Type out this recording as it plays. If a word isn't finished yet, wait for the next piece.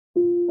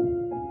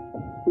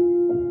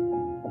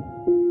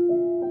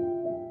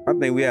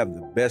think we have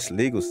the best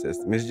legal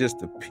system. It's just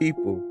the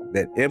people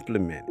that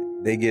implement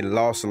it. They get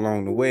lost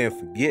along the way and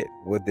forget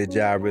what their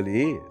job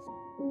really is.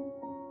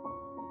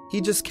 He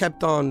just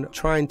kept on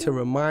trying to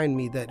remind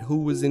me that who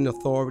was in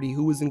authority,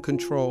 who was in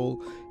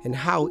control, and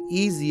how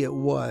easy it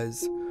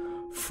was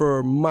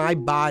for my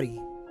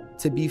body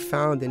to be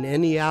found in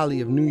any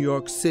alley of New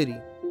York City.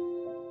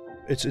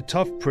 It's a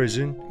tough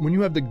prison when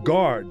you have the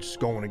guards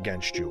going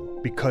against you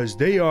because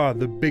they are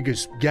the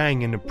biggest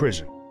gang in the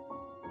prison.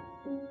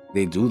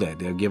 They do that.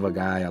 They'll give a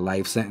guy a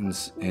life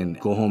sentence and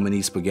go home and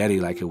eat spaghetti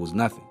like it was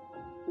nothing.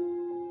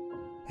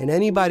 And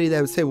anybody that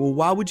would say, well,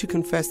 why would you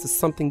confess to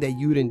something that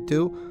you didn't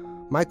do?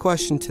 My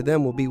question to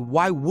them will be,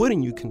 why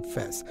wouldn't you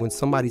confess when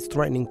somebody's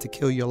threatening to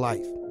kill your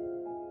life?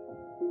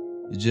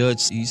 The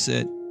judge, he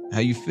said, how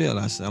you feel?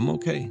 I said, I'm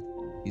okay.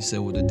 He said,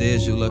 well, today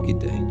is your lucky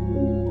day.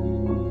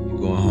 You're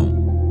going home.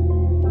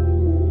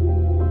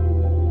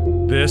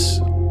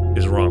 This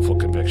is wrongful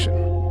conviction.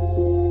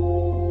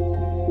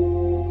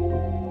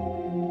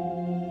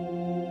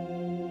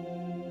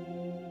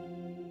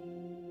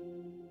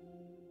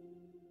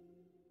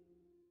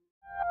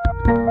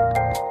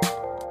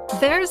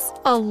 There's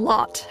a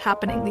lot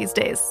happening these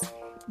days,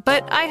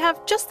 but I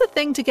have just the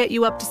thing to get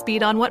you up to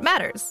speed on what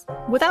matters,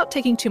 without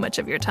taking too much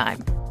of your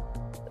time.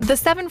 The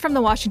 7 from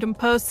the Washington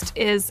Post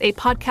is a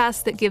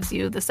podcast that gives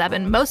you the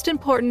 7 most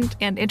important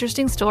and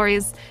interesting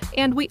stories,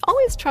 and we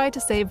always try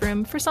to save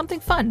room for something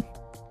fun.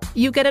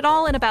 You get it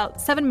all in about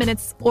 7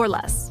 minutes or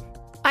less.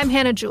 I'm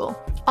Hannah Jewell.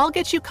 I'll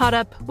get you caught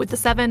up with the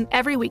 7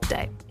 every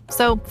weekday.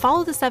 So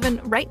follow the 7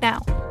 right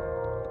now.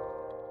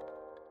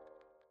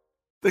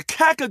 The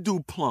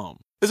Kakadu plum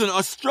is an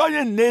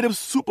Australian native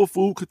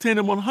superfood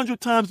containing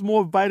 100 times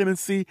more vitamin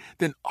C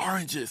than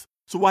oranges.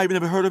 So why have you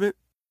never heard of it?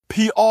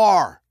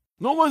 PR.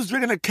 No one's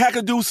drinking a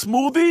Kakadu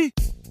smoothie?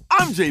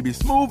 I'm JB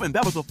Smooth, and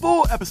that was a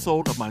full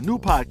episode of my new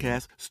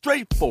podcast,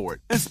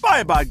 Straightforward,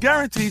 inspired by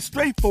guaranteed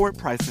straightforward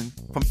pricing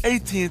from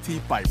AT&T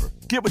Fiber.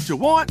 Get what you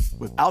want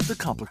without the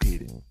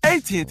complicated.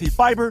 AT&T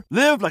Fiber,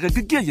 live like a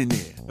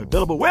gigillionaire.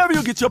 Available wherever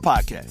you get your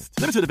podcasts.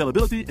 Limited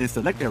availability in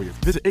select areas.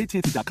 Visit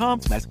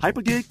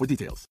AT&T.com/hypergig for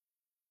details.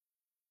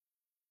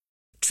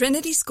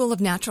 Trinity School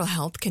of Natural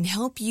Health can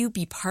help you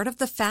be part of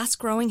the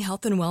fast-growing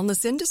health and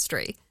wellness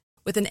industry.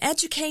 With an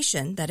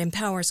education that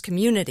empowers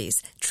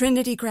communities,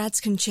 Trinity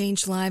grads can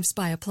change lives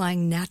by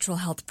applying natural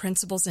health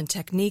principles and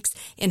techniques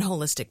in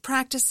holistic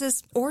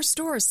practices or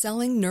stores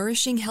selling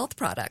nourishing health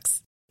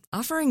products.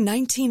 Offering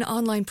 19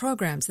 online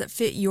programs that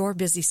fit your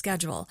busy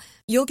schedule,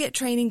 you'll get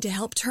training to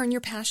help turn your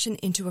passion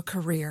into a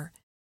career.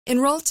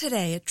 Enroll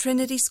today at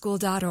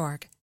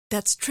trinityschool.org.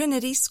 That's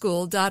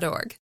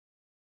trinityschool.org.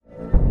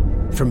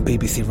 From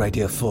BBC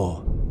Radio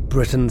 4,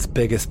 Britain's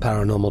biggest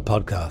paranormal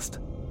podcast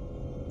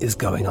is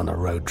going on a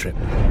road trip.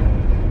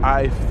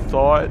 I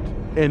thought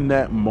in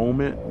that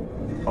moment,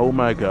 oh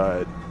my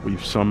God,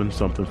 we've summoned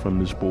something from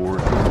this board.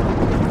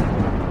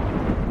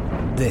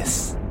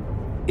 This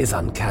is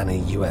Uncanny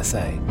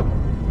USA.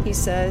 He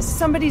says,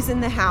 somebody's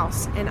in the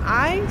house, and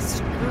I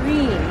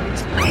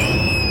screamed.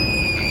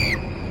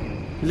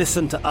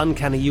 Listen to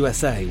Uncanny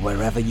USA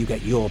wherever you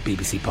get your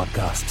BBC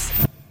podcasts,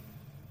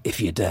 if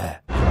you dare.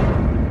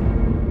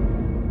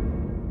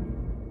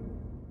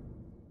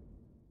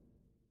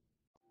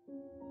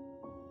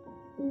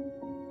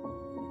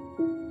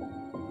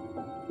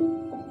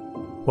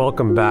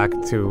 Welcome back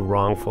to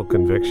Wrongful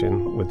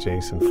Conviction with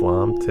Jason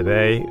Flom.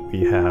 Today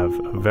we have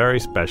a very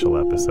special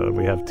episode.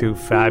 We have 2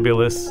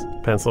 fabulous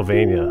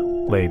Pennsylvania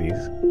ladies.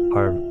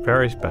 Our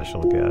very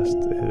special guest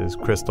is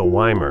Crystal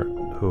Weimer,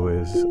 who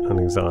is an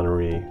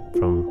exoneree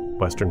from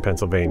Western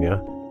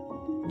Pennsylvania.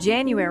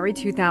 January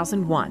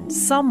 2001,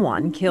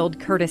 someone killed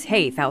Curtis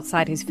Haith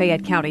outside his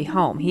Fayette County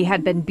home. He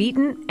had been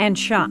beaten and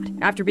shot.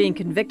 After being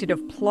convicted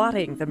of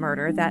plotting the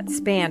murder that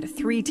spanned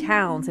 3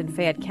 towns in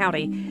Fayette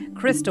County,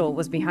 Crystal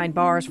was behind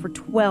bars for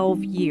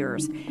 12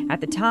 years.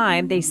 At the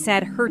time, they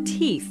said her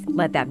teeth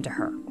led them to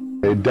her.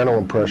 A dental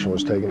impression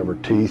was taken of her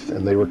teeth,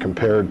 and they were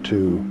compared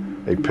to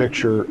a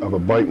picture of a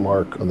bite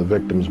mark on the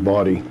victim's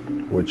body,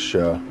 which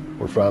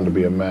were found to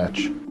be a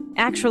match.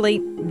 Actually,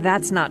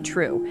 that's not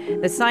true.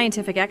 The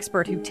scientific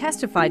expert who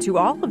testified to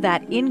all of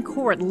that in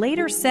court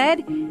later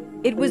said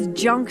it was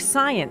junk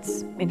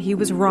science, and he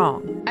was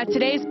wrong. At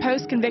today's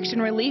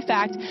Post-Conviction Relief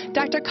Act,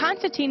 Dr.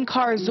 Konstantin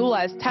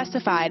Karazoulas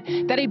testified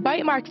that a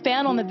bite mark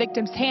found on the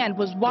victim's hand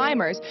was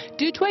Weimer's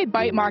due to a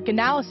bite mark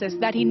analysis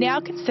that he now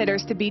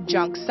considers to be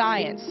junk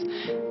science.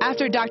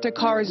 After Dr.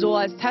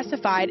 Karazoulas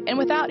testified, and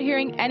without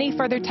hearing any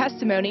further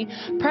testimony,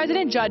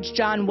 President Judge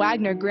John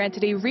Wagner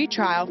granted a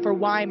retrial for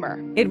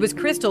Weimer. It was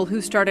Crystal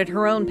who started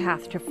her own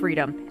path to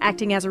freedom,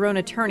 acting as her own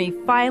attorney,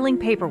 filing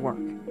paperwork.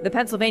 The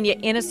Pennsylvania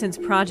Innocence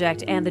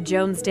Project and the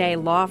Jones Day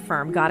law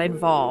firm got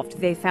involved.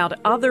 They found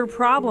other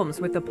problems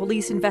with the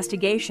police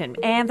investigation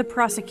and the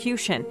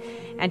prosecution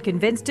and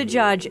convinced a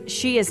judge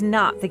she is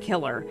not the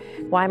killer.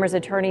 Weimer's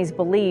attorneys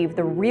believe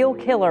the real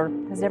killer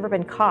has never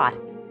been caught.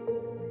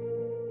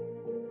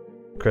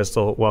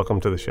 Crystal, welcome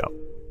to the show.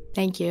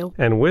 Thank you.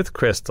 And with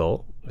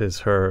Crystal,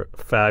 is her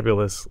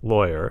fabulous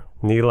lawyer,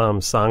 Neelam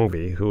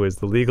Sanghvi, who is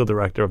the legal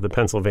director of the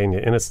Pennsylvania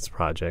Innocence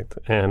Project,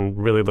 and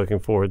really looking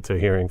forward to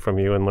hearing from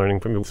you and learning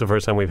from you. It's the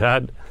first time we've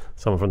had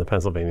someone from the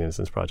Pennsylvania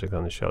Innocence Project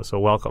on the show, so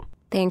welcome.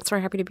 Thanks. We're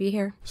happy to be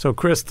here. So,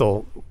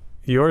 Crystal,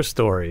 your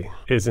story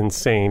is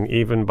insane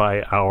even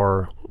by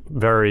our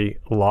very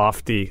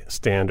lofty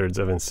standards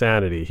of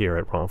insanity here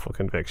at Wrongful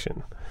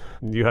Conviction.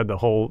 You had the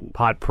whole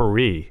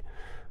potpourri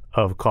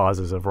of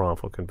causes of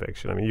wrongful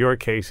conviction. I mean, your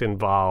case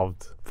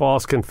involved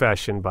false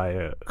confession by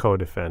a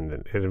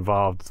co-defendant. It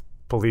involved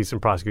police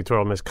and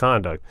prosecutorial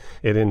misconduct.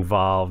 It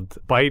involved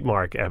bite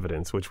mark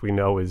evidence, which we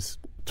know is,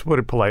 to put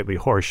it politely,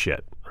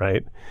 horseshit,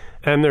 right?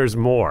 And there's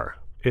more.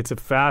 It's a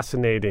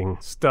fascinating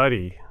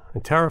study, a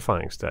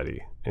terrifying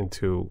study,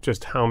 into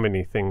just how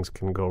many things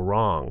can go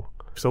wrong.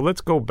 So let's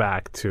go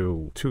back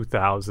to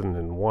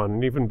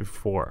 2001, even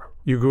before.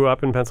 You grew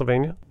up in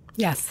Pennsylvania?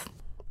 Yes.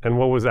 And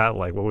what was that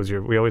like?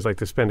 We always like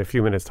to spend a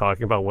few minutes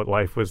talking about what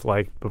life was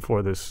like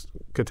before this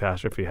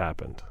catastrophe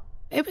happened.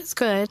 It was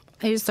good.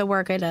 I used to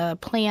work at a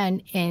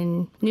plant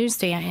in New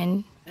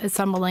Stanton,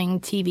 assembling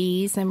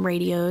TVs and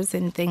radios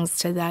and things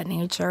to that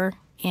nature.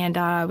 And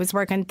I was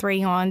working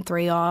 3 on,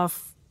 3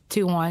 off,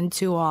 2 on,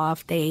 2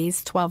 off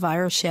days,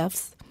 12-hour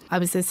shifts. I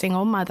was a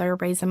single mother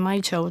raising my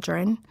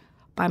children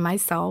by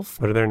myself.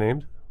 What are their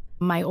names?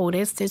 My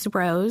oldest is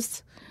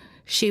Rose.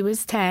 She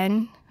was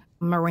 10.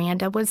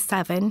 Miranda was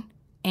 7.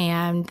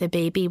 And the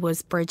baby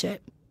was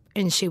Bridget,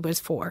 and she was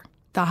 4.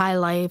 The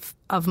highlight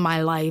of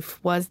my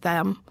life was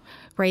them,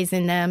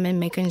 raising them and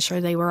making sure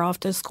they were off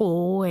to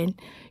school. And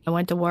I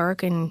went to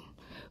work and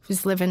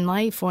was living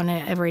life on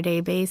an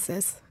everyday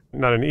basis.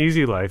 Not an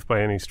easy life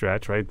by any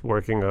stretch, right?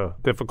 Working a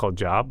difficult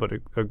job, but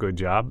a good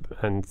job,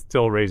 and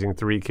still raising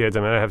 3 kids. I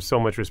mean, I have so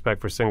much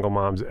respect for single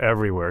moms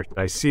everywhere.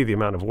 I see the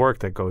amount of work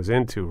that goes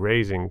into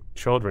raising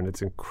children.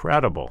 It's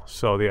incredible.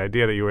 So the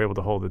idea that you were able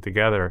to hold it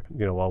together,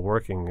 while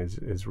working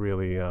is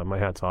really, my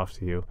hat's off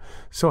to you.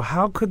 So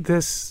how could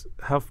this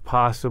have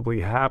possibly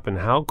happened?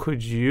 How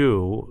could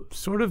you,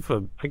 sort of,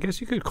 I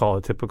guess you could call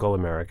it typical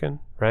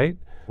American, right?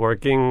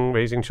 Working,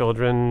 raising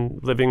children,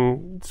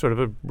 living sort of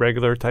a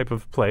regular type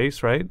of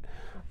place, right?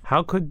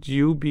 How could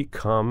you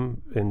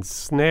become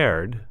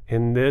ensnared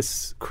in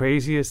this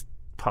craziest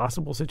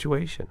possible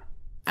situation?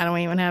 I don't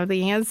even have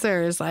the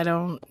answers. I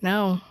don't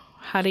know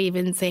how to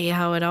even say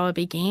how it all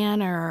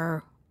began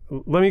or...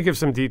 Let me give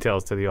some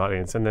details to the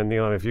audience, and then,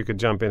 Neelam, if you could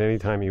jump in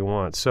anytime you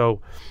want.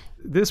 So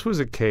this was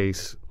a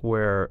case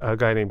where a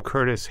guy named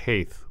Curtis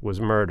Haith was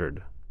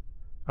murdered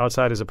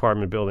outside his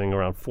apartment building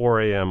around 4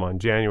 a.m. on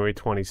January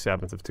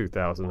 27th of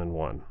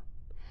 2001.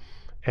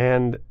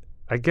 And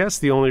I guess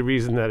the only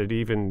reason that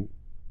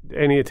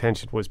any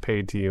attention was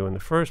paid to you in the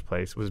first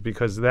place was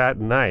because that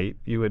night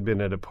you had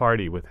been at a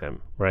party with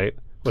him, right?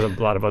 With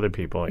a lot of other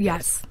people, I guess.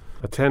 Yes.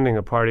 Attending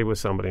a party with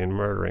somebody and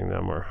murdering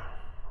them were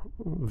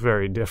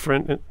very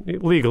different,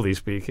 legally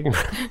speaking.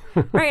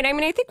 Right. I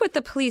mean, I think what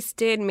the police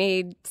did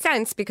made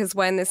sense because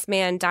when this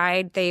man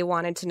died, they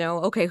wanted to know,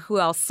 okay, who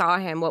else saw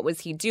him? What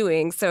was he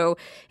doing? So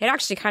it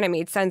actually kind of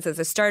made sense as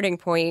a starting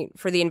point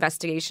for the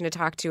investigation to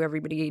talk to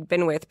everybody he'd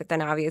been with. But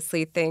then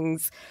obviously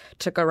things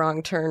took a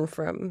wrong turn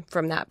from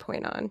that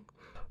point on.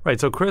 Right.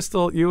 So,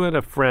 Crystal, you and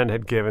a friend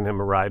had given him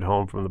a ride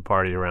home from the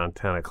party around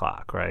 10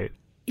 o'clock, right?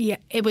 Yeah,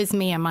 it was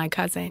me and my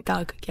cousin,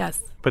 Doug,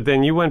 yes. But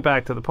then you went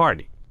back to the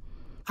party.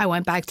 I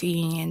went back to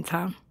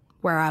Uniontown,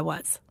 where I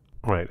was.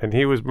 Right, and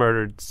he was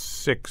murdered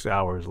 6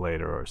 hours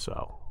later or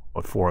so,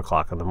 at 4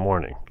 o'clock in the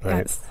morning, right?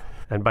 Yes.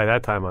 And by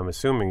that time, I'm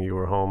assuming you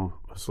were home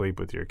asleep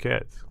with your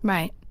kids.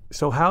 Right.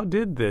 So how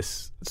did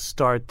this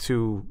start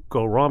to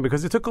go wrong?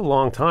 Because it took a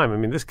long time. I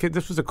mean,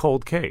 this was a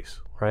cold case,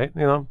 right?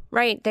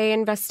 Right. They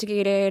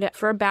investigated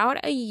for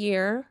about a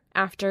year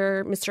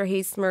after Mr.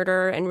 Haith's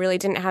murder and really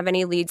didn't have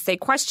any leads. They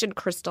questioned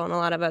Crystal and a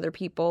lot of other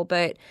people,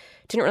 but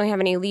didn't really have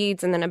any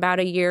leads. And then about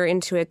a year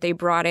into it, they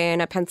brought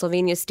in a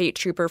Pennsylvania state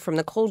trooper from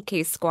the cold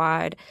case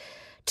squad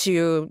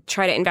to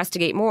try to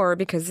investigate more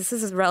because this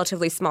is a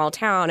relatively small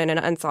town and an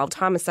unsolved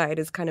homicide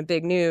is kind of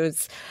big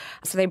news.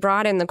 So they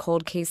brought in the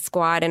cold case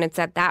squad, and it's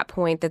at that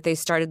point that they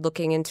started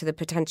looking into the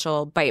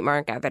potential bite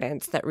mark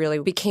evidence that really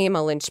became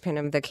a linchpin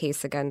of the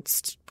case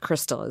against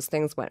Crystal as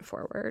things went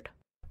forward.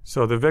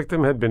 So the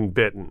victim had been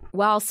bitten.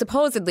 Well,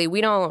 supposedly,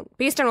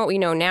 based on what we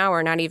know now,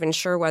 we're not even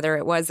sure whether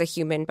it was a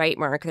human bite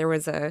mark. There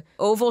was a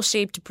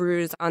oval-shaped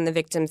bruise on the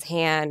victim's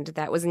hand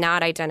that was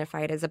not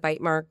identified as a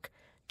bite mark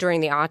during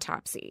the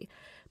autopsy.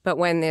 But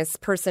when this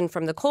person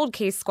from the cold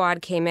case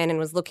squad came in and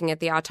was looking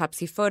at the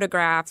autopsy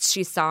photographs,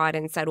 she saw it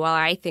and said, well,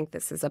 I think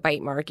this is a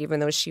bite mark,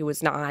 even though she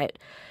was not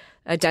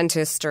a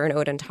dentist or an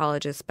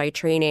odontologist by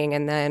training,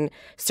 and then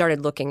started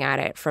looking at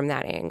it from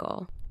that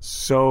angle.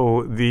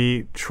 So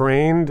the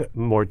trained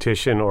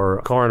mortician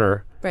or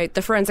coroner... Right,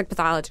 the forensic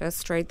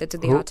pathologist, right, that did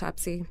the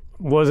autopsy.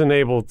 Wasn't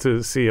able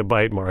to see a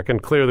bite mark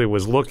and clearly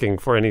was looking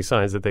for any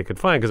signs that they could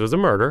find because it was a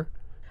murder.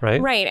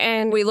 right? Right.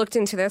 And we looked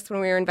into this when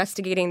we were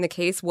investigating the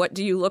case. What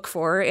do you look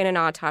for in an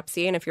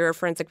autopsy? And if you're a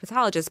forensic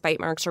pathologist, bite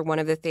marks are one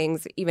of the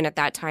things, even at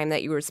that time,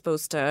 that you were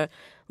supposed to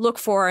look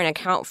for and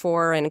account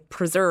for and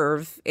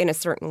preserve in a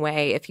certain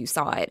way if you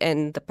saw it.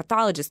 And the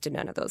pathologist did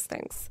none of those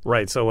things.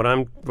 Right. So what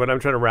I'm trying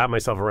to wrap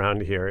myself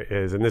around here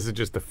is, and this is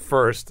just the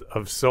first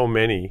of so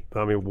many,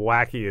 I mean,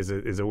 wacky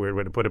is a weird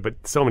way to put it, but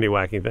so many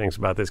wacky things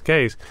about this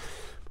case.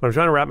 What I'm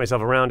trying to wrap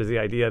myself around is the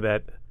idea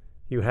that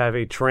you have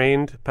a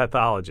trained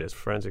pathologist,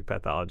 forensic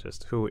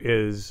pathologist, who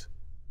is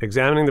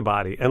examining the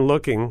body and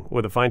looking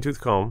with a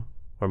fine-tooth comb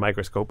or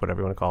microscope,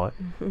 whatever you want to call it,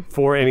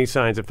 for any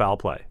signs of foul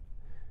play,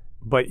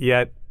 but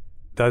yet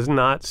does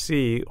not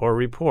see or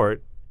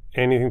report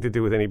anything to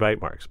do with any bite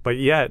marks. But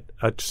yet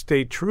a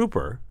state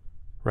trooper,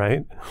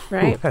 right,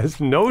 who has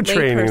no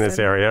training in this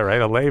area,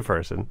 right, a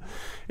layperson,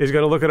 is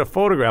going to look at a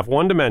photograph,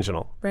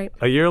 one-dimensional,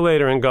 a year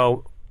later and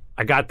go,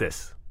 I got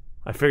this.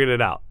 I figured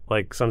it out,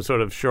 like some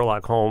sort of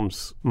Sherlock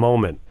Holmes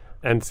moment,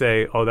 and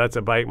say, oh, that's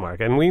a bite mark.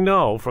 And we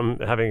know from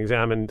having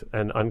examined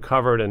and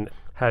uncovered and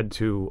had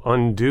to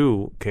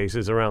undo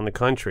cases around the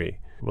country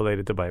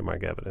related to bite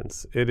mark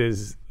evidence, it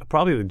is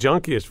probably the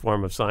junkiest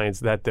form of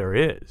science that there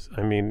is.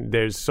 I mean,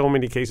 there's so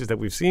many cases that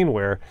we've seen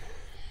where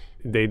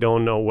they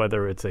don't know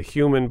whether it's a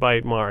human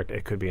bite mark,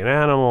 it could be an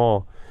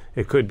animal,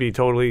 it could be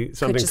totally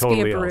something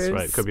totally else,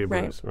 right? It could be a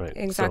bruise, right?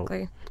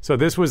 Exactly. So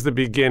this was the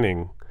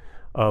beginning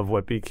of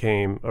what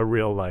became a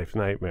real-life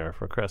nightmare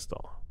for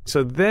Crystal.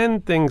 So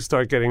then things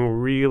start getting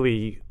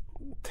really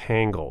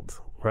tangled,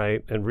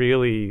 right, and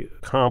really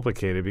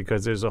complicated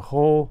because there's a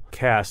whole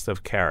cast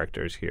of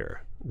characters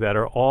here that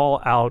are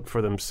all out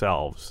for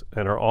themselves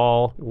and are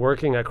all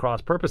working at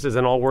cross purposes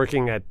and all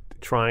working at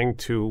trying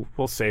to,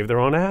 well, save their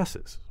own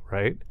asses,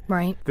 right?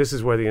 Right. This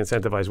is where the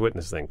incentivized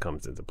witness thing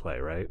comes into play,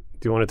 right?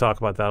 Do you want to talk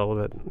about that a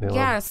little bit, Neela?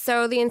 Yeah,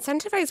 so the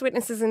incentivized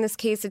witnesses in this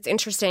case, it's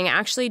interesting,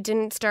 actually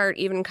didn't start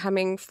even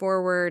coming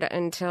forward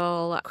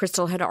until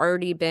Crystal had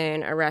already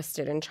been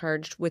arrested and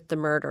charged with the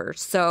murder.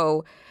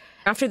 So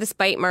after this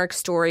bite mark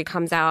story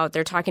comes out,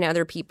 they're talking to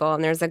other people,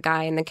 and there's a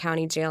guy in the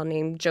county jail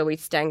named Joey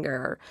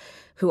Stenger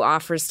who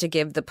offers to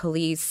give the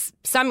police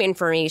some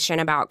information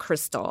about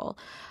Crystal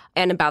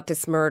and about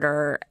this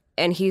murder.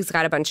 And he's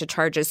got a bunch of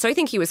charges. So I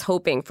think he was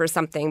hoping for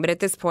something. But at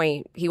this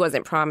point, he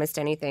wasn't promised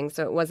anything.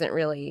 So it wasn't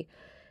really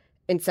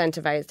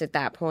incentivized at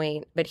that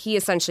point. But he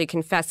essentially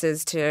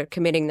confesses to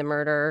committing the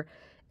murder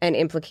and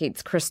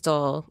implicates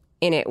Crystal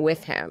in it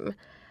with him.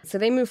 So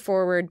they move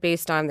forward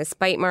based on this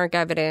bite mark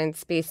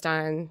evidence, based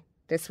on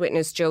this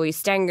witness, Joey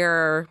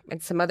Stenger,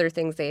 and some other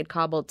things they had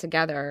cobbled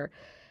together.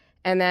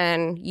 And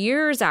then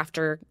years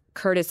after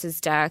Curtis's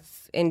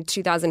death in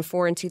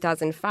 2004 and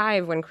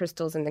 2005, when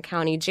Crystal's in the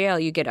county jail,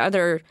 you get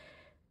other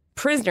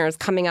prisoners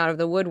coming out of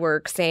the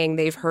woodwork saying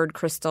they've heard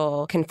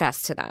Crystal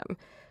confess to them,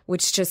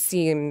 which just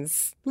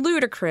seems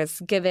ludicrous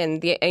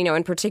given the,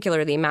 in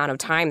particular, the amount of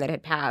time that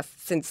had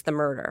passed since the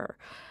murder.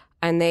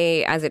 And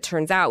they, as it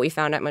turns out, we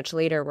found out much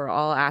later, were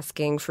all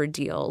asking for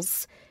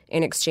deals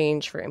in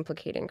exchange for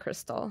implicating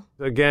Crystal.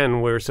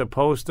 Again, we're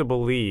supposed to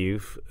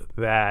believe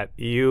that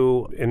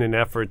you, in an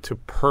effort to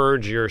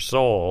purge your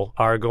soul,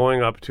 are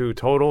going up to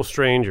total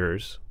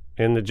strangers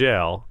in the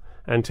jail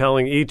and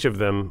telling each of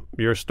them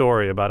your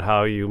story about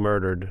how you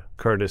murdered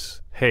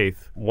Curtis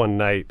Haith one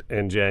night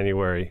in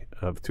January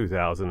of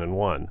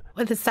 2001.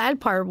 Well, the sad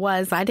part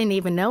was I didn't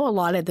even know a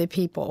lot of the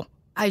people.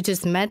 I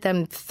just met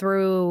them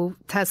through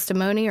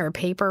testimony or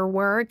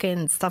paperwork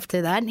and stuff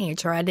to that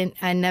nature.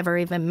 I never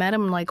even met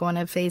them like on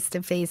a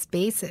face-to-face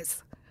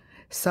basis.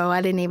 So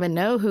I didn't even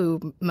know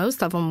who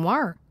most of them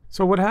were.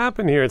 So what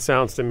happened here, it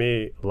sounds to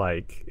me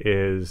like,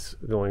 is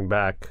going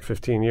back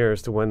 15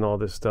 years to when all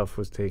this stuff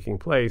was taking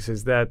place,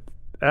 is that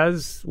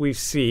as we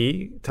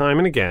see time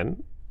and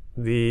again,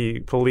 the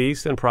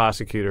police and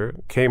prosecutor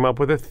came up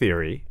with a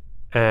theory.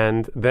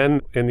 And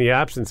then in the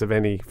absence of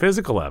any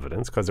physical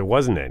evidence, because there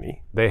wasn't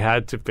any, they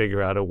had to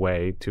figure out a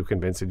way to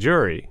convince a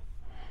jury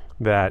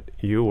that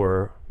you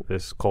were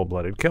this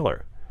cold-blooded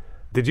killer.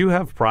 Did you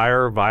have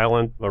prior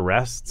violent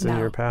arrests in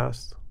your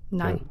past?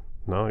 None.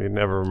 No, you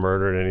never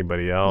murdered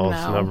anybody else.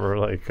 No.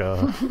 Never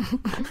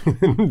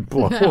didn't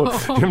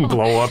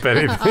blow up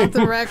anything. Off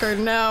the record,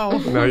 no.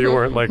 No, you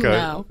weren't like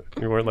No.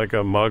 you weren't like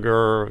a mugger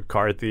or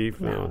car thief.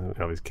 No,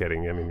 I was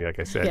kidding. I mean, like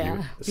I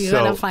said, you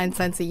gotta find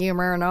sense of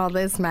humor and all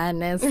this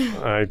madness.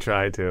 I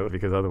try to,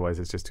 because otherwise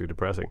it's just too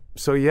depressing.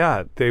 So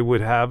yeah, they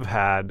would have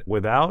had,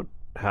 without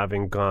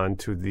having gone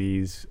to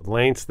these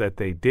lengths that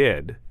they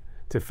did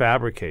to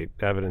fabricate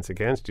evidence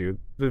against you,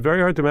 it's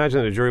very hard to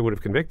imagine that a jury would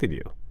have convicted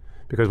you.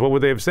 Because what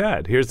would they have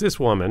said? Here's this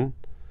woman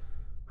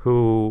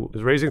who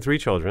is raising 3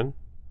 children,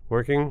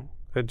 working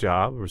a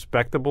job,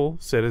 respectable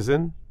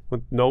citizen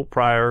with no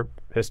prior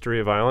history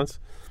of violence.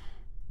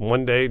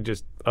 One day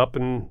just up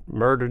and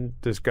murdered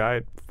this guy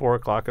at 4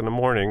 o'clock in the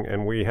morning,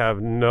 and we have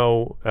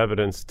no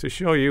evidence to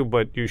show you,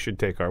 but you should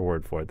take our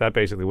word for it. That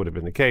basically would have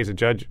been the case. A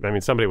judge,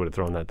 somebody would have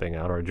thrown that thing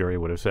out, or a jury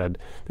would have said,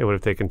 they would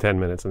have taken 10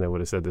 minutes and they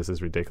would have said, this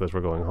is ridiculous, we're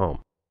going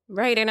home.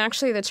 Right, and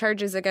actually the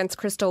charges against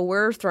Crystal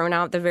were thrown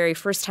out the very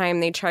first time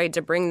they tried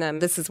to bring them.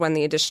 This is when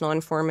the additional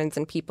informants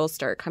and people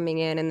start coming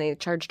in, and they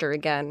charged her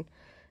again.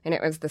 And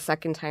it was the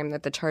second time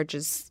that the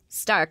charges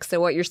stuck.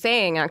 So what you're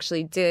saying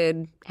actually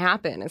did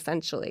happen,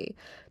 essentially,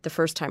 the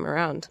first time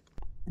around.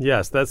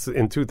 Yes, that's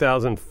in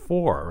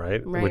 2004,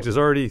 right? Right. Which is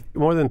already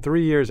more than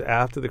 3 years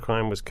after the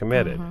crime was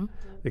committed. Mm-hmm.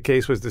 The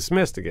case was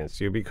dismissed against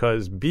you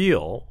because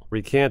Beale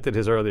recanted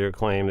his earlier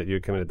claim that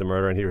you committed the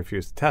murder, and he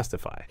refused to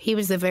testify. He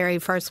was the very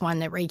first one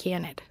that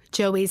recanted.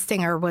 Joey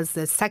Stinger was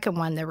the second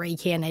one that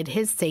recanted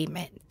his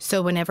statement.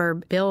 So whenever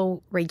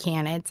Bill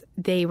recanted,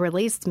 they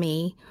released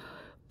me,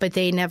 but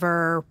they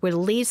never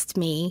released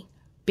me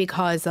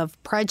because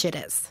of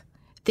prejudice.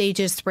 They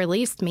just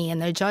released me,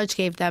 and the judge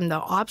gave them the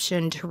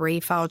option to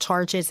refile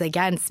charges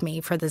against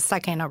me for the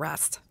second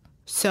arrest.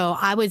 So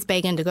I was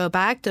begging to go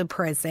back to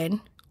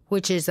prison,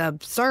 which is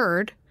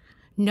absurd,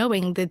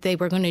 knowing that they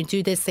were going to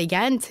do this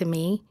again to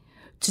me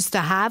just to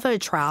have a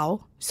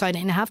trial, so I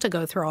didn't have to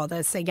go through all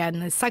this again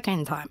the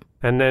second time.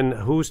 And then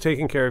who's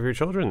taking care of your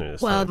children in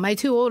this Well, time? my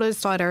two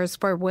oldest daughters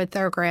were with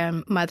their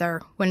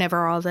grandmother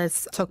whenever all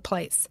this took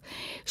place.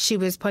 She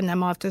was putting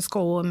them off to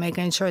school and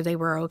making sure they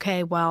were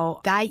okay. Well,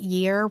 that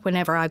year,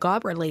 whenever I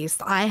got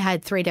released, I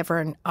had 3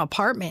 different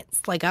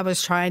apartments. Like, I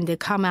was trying to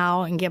come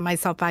out and get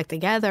myself back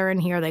together,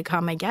 and here they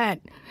come again.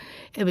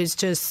 It was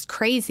just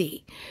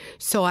crazy.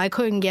 So I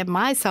couldn't get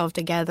myself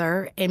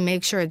together and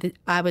make sure that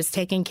I was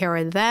taking care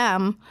of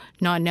them,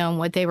 not knowing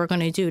what they were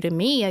going to do to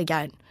me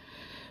again.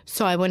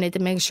 So I wanted to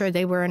make sure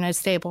they were in a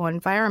stable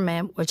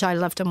environment, which I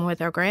left them with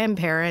their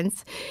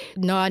grandparents,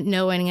 not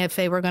knowing if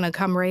they were going to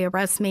come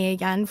rearrest me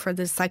again for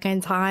the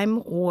second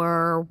time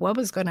or what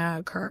was going to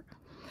occur.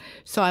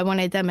 So I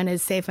wanted them in a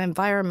safe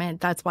environment.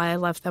 That's why I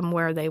left them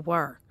where they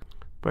were.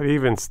 But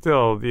even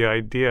still, the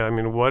idea, I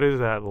mean, what is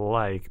that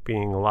like,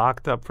 being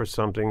locked up for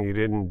something you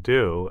didn't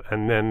do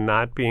and then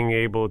not being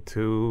able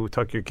to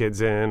tuck your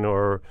kids in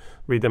or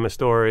read them a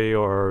story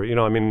or, you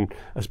know, I mean,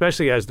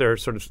 especially as their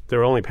sort of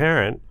their only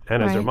parent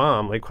and as their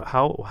mom, like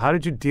how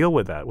did you deal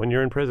with that when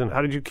you're in prison?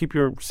 How did you keep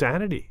your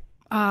sanity?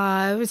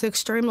 It was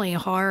extremely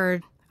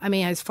hard. I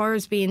mean, as far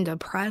as being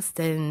depressed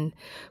and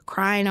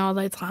crying all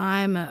the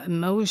time,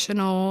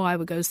 emotional, I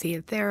would go see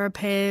a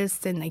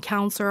therapist and the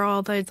counselor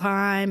all the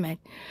time. And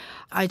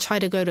I tried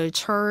to go to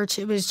church.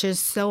 It was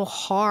just so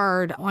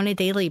hard on a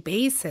daily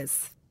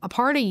basis. A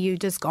part of you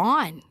just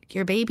gone.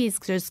 Your baby's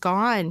just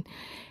gone.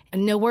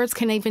 And no words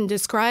can even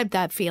describe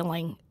that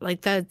feeling.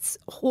 Like, that's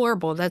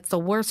horrible. That's the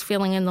worst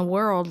feeling in the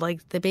world.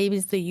 Like, the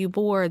babies that you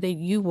bore, that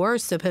you were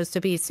supposed to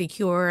be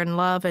secure and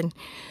love and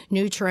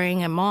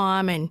nurturing and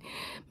mom and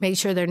make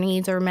sure their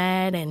needs are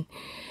met and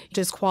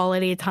just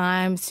quality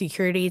time,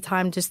 security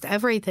time, just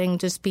everything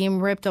just being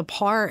ripped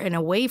apart and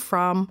away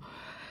from.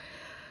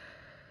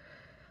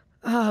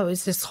 Oh, it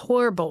was just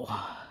horrible.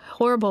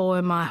 Horrible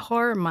in my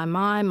heart, my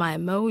mind, my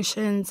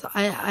emotions.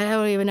 I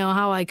don't even know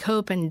how I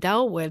cope and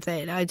dealt with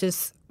it. I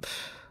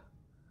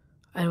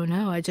don't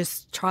know. I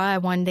just tried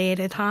one day at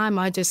a time.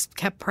 I just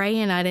kept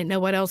praying. I didn't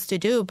know what else to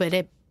do, but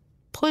it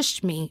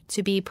pushed me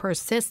to be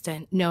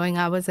persistent, knowing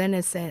I was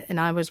innocent and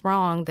I was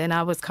wrong, then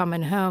I was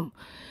coming home.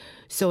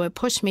 So it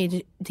pushed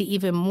me to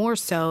even more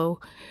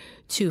so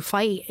to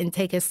fight and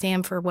take a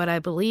stand for what I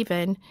believe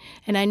in.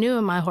 And I knew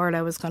in my heart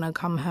I was going to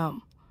come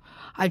home.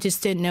 I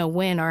just didn't know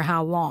when or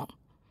how long.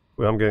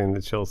 Well, I'm getting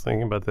the chills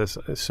thinking about this.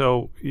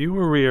 So you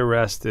were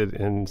rearrested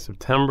in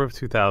September of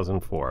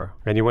 2004,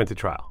 and you went to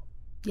trial.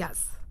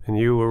 Yes. And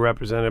you were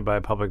represented by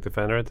a public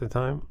defender at the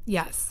time?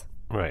 Yes.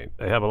 Right.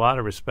 I have a lot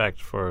of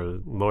respect for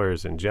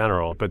lawyers in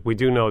general, but we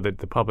do know that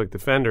the public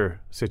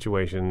defender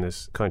situation in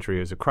this country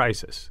is a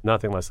crisis,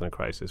 nothing less than a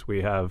crisis.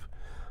 We have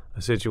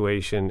a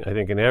situation, I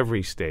think, in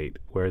every state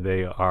where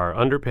they are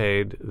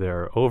underpaid,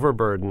 they're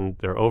overburdened,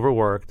 they're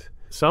overworked.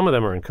 Some of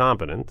them are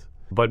incompetent,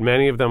 but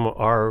many of them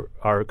are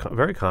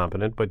very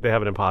competent, but they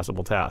have an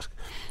impossible task.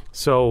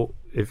 So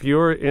if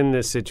you're in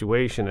this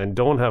situation and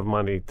don't have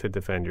money to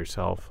defend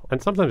yourself,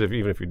 and sometimes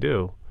even if you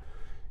do,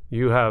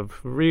 you have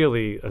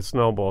really a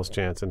snowball's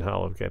chance in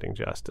hell of getting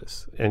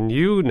justice. And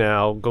you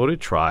now go to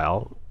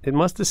trial. It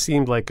must have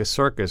seemed like a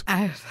circus.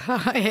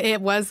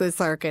 It was a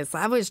circus.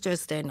 I was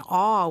just in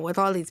awe with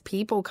all these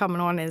people coming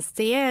on and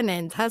stand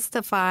and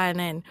testifying.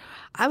 And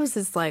I was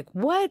just like,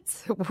 what?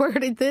 Where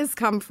did this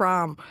come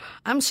from?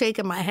 I'm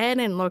shaking my head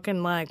and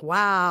looking like,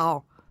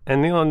 wow.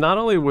 And, you know, not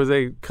only were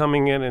they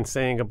coming in and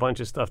saying a bunch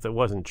of stuff that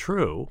wasn't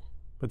true,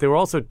 but they were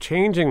also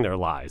changing their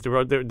lies. There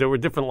were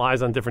different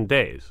lies on different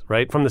days,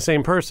 right? From the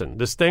same person.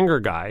 The Stinger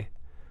guy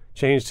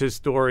changed his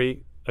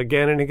story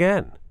again and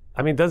again.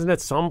 I mean, doesn't at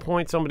some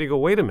point somebody go,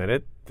 wait a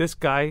minute, this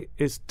guy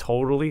is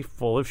totally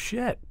full of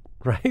shit,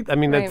 right? I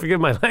mean, Right.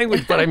 Forgive my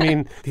language, but I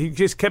mean, he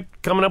just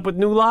kept coming up with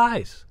new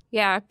lies.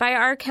 Yeah, by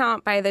our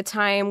count, by the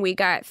time we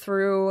got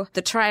through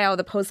the trial,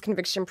 the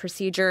post-conviction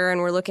procedure, and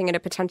we're looking at a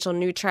potential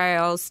new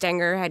trial,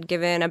 Stenger had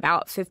given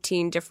about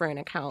 15 different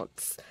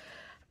accounts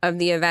of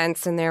the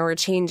events, and there were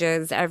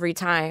changes every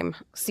time.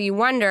 So you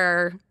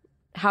wonder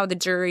how the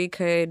jury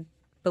could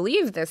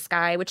believe this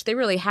guy, which they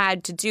really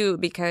had to do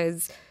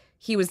because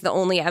he was the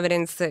only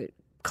evidence that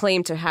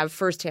claimed to have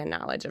firsthand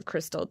knowledge of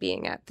Crystal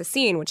being at the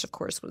scene, which of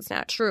course was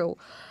not true.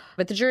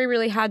 But the jury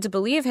really had to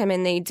believe him,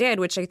 and they did,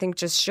 which I think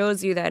just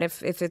shows you that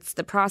if it's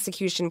the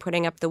prosecution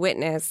putting up the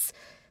witness,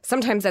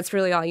 sometimes that's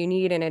really all you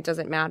need, and it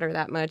doesn't matter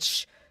that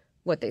much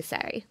what they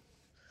say.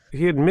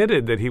 He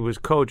admitted that he was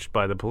coached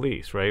by the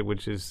police, right?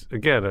 Which is,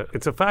 again,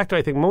 it's a factor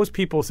I think most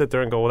people sit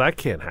there and go, well, that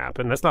can't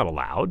happen. That's not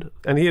allowed.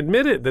 And he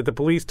admitted that the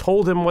police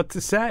told him what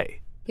to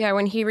say. Yeah,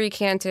 when he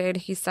recanted,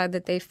 he said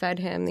that they fed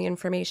him the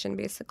information,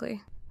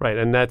 basically. Right,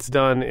 and that's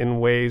done in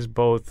ways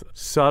both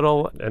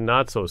subtle and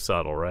not so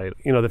subtle, right?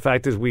 You know, the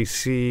fact is we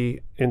see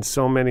in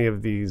so many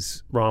of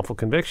these wrongful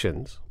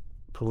convictions,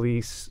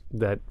 police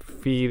that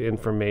feed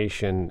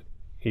information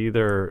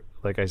either,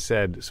 like I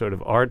said, sort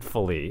of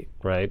artfully,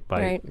 right,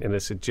 in a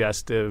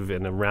suggestive,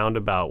 in a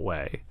roundabout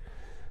way.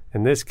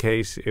 In this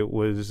case, it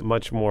was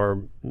much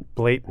more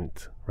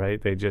blatant, right?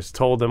 They just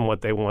told him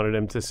what they wanted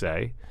him to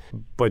say.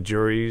 But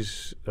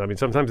juries, I mean,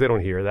 sometimes they don't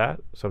hear that.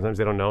 Sometimes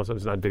they don't know. So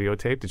it's not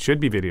videotaped. It should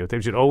be videotaped.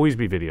 It should always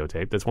be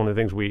videotaped. That's one of the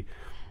things we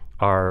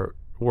are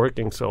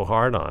working so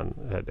hard on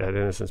at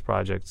Innocence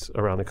Projects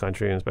around the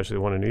country, and especially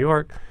the one in New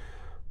York,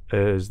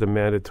 is the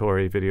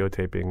mandatory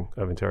videotaping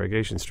of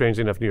interrogation.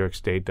 Strangely enough, New York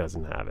State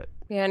doesn't have it.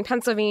 Yeah, in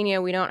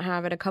Pennsylvania, we don't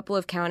have it. A couple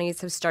of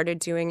counties have started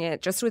doing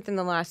it just within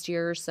the last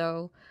year or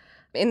so.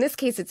 In this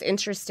case, it's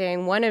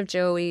interesting. One of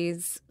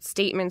Joey's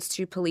statements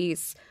to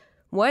police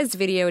was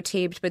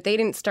videotaped, but they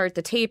didn't start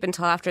the tape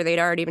until after they'd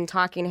already been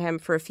talking to him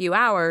for a few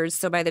hours.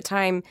 So by the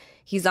time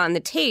he's on the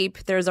tape,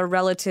 there's a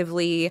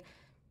relatively,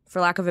 for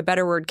lack of a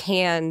better word,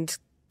 canned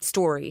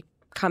story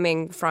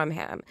coming from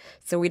him.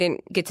 So we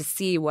didn't get to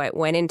see what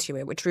went into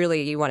it, which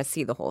really you want to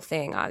see the whole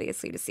thing,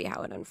 obviously, to see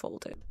how it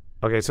unfolded.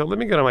 Okay, so let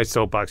me get on my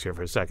soapbox here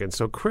for a second.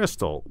 So,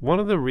 Crystal, one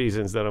of the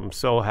reasons that I'm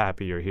so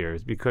happy you're here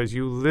is because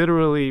you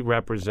literally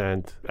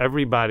represent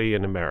everybody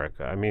in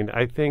America. I mean,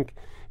 I think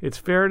it's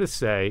fair to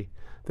say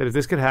that if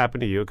this could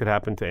happen to you, it could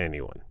happen to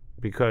anyone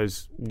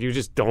because you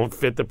just don't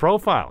fit the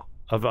profile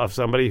of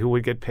somebody who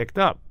would get picked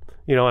up.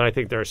 You know, and I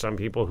think there are some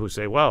people who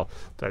say, well,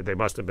 they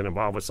must have been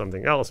involved with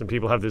something else, and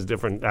people have these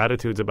different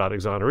attitudes about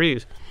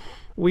exonerees.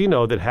 We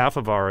know that half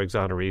of our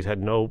exonerees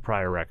had no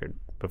prior record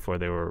before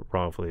they were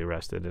wrongfully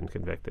arrested and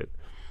convicted.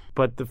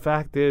 But the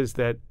fact is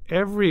that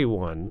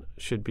everyone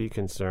should be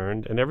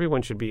concerned and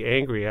everyone should be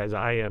angry, as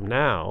I am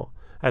now,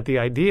 at the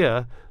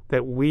idea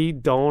that we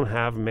don't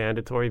have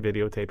mandatory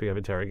videotaping of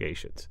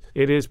interrogations.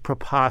 It is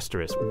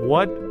preposterous.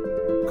 What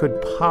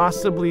could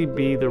possibly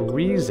be the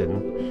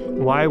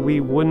reason why we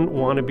wouldn't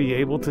want to be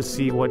able to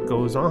see what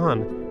goes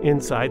on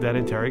inside that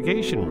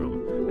interrogation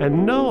room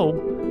and know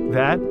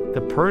that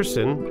the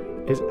person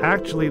is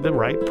actually the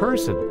right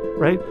person,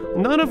 right?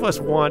 None of us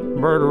want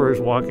murderers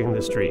walking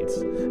the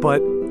streets. But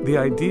the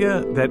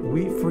idea that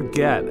we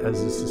forget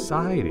as a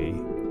society,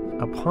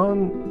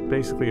 upon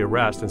basically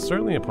arrest and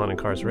certainly upon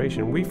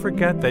incarceration, we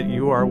forget that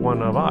you are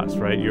one of us,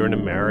 right? You're an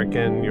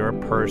American, you're a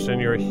person,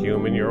 you're a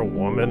human, you're a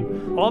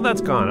woman. All that's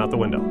gone out the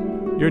window.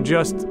 You're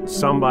just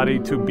somebody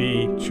to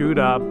be chewed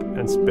up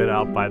and spit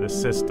out by the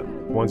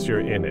system once you're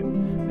in it.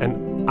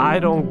 And I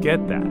don't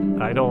get that.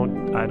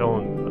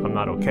 I'm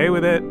not okay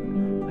with it.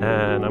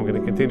 And I'm going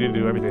to continue to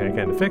do everything I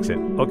can to fix it.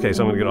 Okay,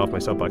 so I'm going to get off my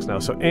soapbox now.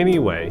 So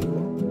anyway,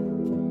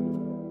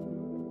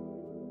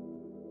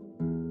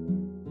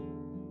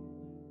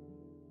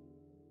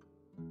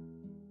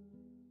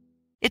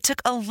 it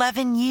took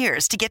 11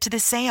 years to get to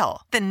this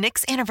sale. The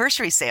Knix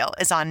Anniversary Sale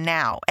is on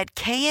now at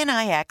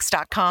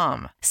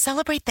knix.com.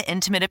 Celebrate the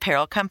intimate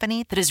apparel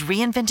company that has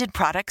reinvented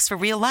products for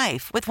real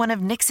life with one of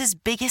Knix's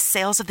biggest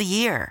sales of the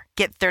year.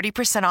 Get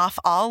 30% off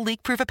all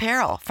leak-proof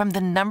apparel from the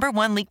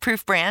 #1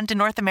 leak-proof brand in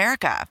North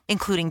America,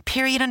 including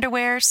period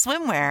underwear,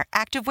 swimwear,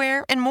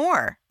 activewear, and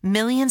more.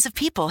 Millions of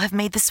people have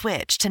made the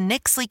switch to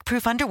Knix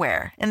leak-proof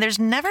underwear, and there's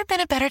never been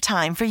a better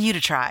time for you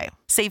to try.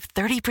 Save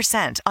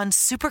 30% on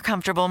super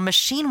comfortable,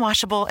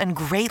 machine-washable, and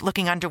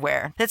great-looking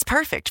underwear that's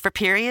perfect for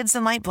periods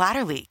and light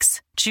bladder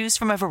leaks. Choose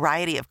from a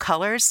variety of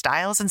colors,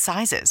 styles, and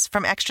sizes,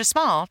 from extra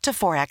small to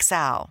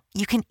 4XL.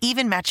 You can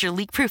even match your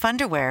leak-proof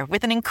underwear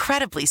with an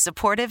incredibly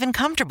supportive and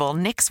comfortable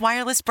Knix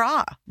wireless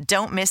bra.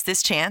 Don't miss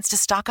this chance to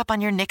stock up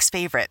on your Knix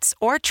favorites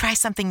or try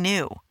something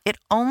new. It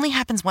only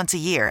happens once a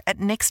year at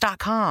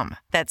Knix.com.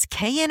 That's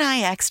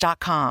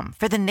KNIX.com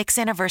for the Knix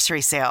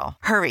Anniversary Sale.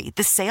 Hurry,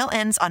 the sale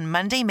ends on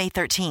Monday, May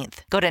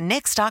 13th. Go to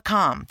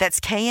Knix.com. That's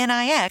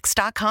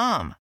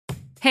KNIX.com.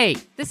 Hey,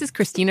 this is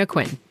Christina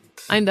Quinn.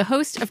 I'm the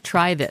host of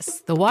Try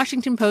This, the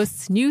Washington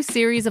Post's new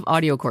series of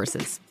audio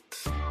courses.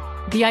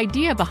 The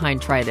idea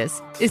behind Try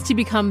This is to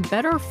become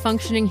better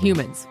functioning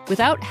humans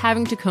without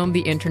having to comb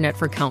the internet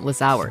for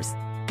countless hours.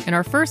 In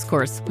our first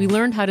course, we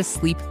learned how to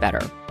sleep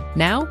better.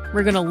 Now,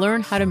 we're going to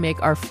learn how to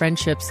make our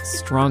friendships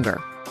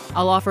stronger.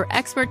 I'll offer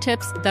expert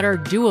tips that are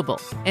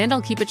doable, and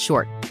I'll keep it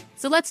short.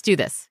 So let's do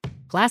this.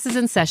 Class is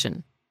in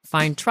session.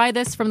 Find Try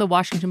This from the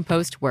Washington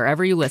Post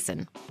wherever you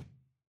listen.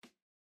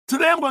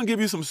 Today I'm going to give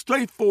you some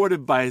straightforward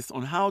advice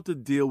on how to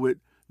deal with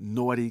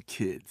naughty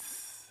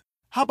kids.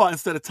 How about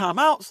instead of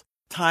timeouts,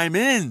 time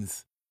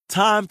ins?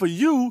 Time for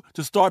you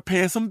to start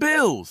paying some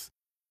bills.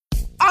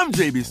 I'm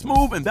JB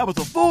Smoove, and that was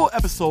a full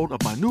episode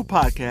of my new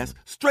podcast,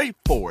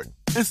 Straightforward,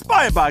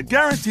 inspired by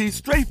guaranteed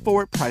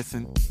straightforward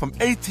pricing from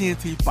AT&T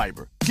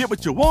Fiber. Get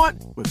what you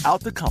want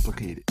without the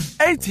complicated.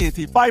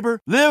 AT&T Fiber,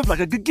 live like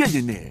a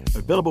gigillionaire.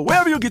 Available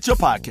wherever you get your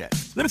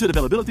podcast. Limited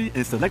availability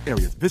in select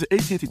areas. Visit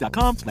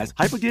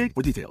AT&T.com/hypergig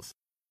for details.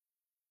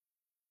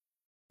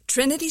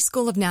 Trinity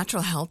School of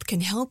Natural Health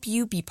can help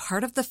you be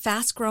part of the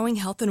fast-growing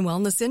health and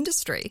wellness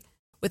industry.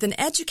 With an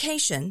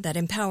education that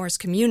empowers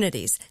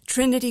communities,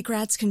 Trinity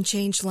grads can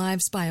change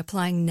lives by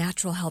applying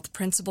natural health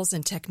principles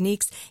and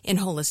techniques in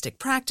holistic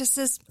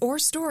practices or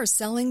stores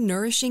selling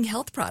nourishing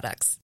health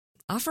products.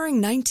 Offering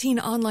 19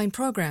 online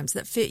programs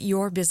that fit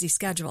your busy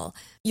schedule,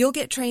 you'll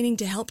get training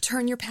to help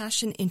turn your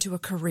passion into a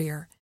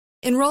career.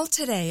 Enroll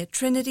today at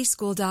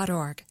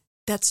trinityschool.org.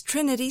 That's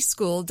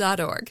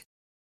trinityschool.org.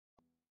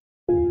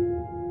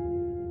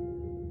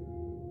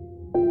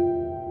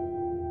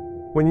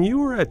 When you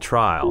were at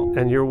trial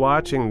and you're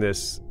watching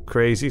this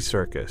crazy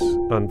circus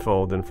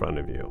unfold in front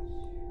of you,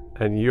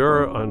 and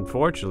you're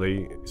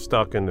unfortunately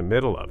stuck in the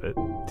middle of it,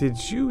 did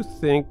you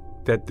think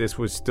that this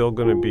was still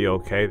going to be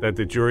okay, that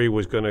the jury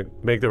was going to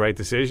make the right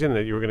decision,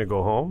 that you were going to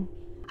go home?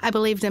 I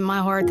believed in my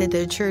heart that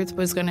the truth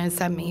was going to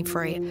set me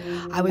free.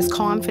 I was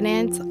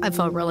confident, I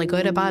felt really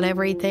good about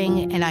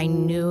everything, and I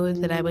knew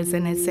that I was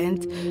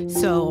innocent.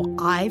 So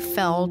I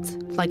felt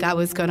like I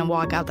was going to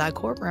walk out that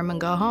courtroom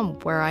and go home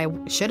where I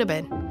should have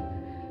been.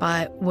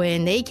 But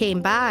when they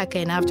came back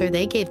and after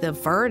they gave the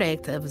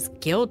verdict, it was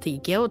guilty,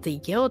 guilty,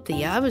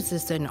 guilty, I was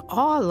just in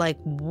awe, like,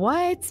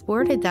 what?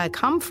 Where did that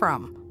come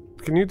from?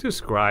 Can you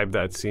describe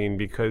that scene?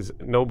 Because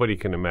nobody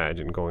can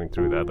imagine going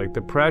through that. Like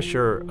the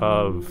pressure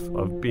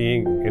of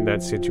being in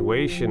that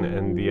situation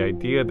and the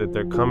idea that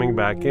they're coming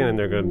back in and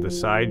they're going to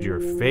decide your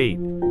fate.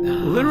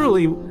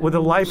 Literally with a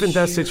life and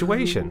death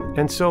situation.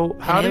 And so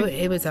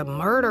it was a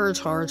murder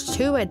charge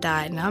too at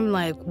that. And I'm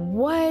like,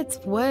 what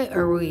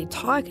are we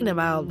talking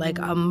about? Like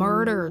a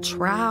murder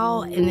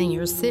trial? And then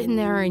you're sitting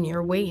there and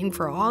you're waiting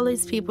for all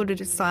these people to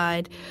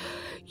decide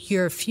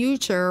your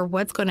future,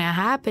 what's going to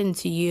happen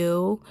to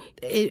you.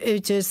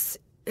 It's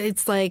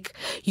like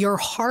your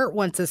heart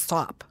wants to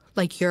stop,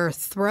 like your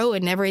throat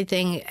and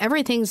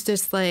everything's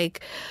just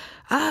like,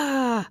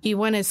 you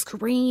want to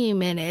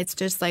scream, and it's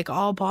just like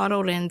all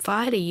bottled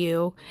inside of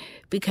you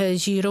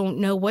because you don't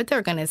know what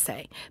they're going to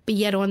say. But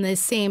yet on the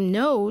same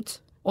note,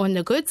 on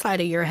the good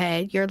side of your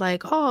head, you're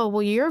like, oh,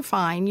 well, you're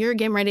fine. You're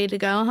getting ready to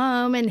go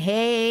home and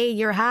hey,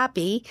 you're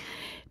happy.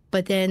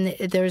 But then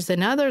there's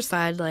another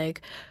side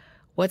like,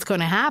 what's going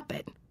to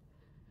happen?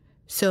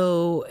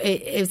 So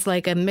it's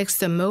like a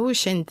mixed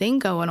emotion thing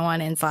going on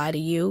inside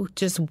of you,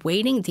 just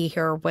waiting to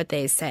hear what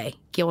they say,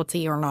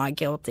 guilty or not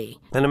guilty.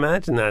 And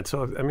imagine that.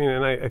 So, I mean,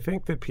 and I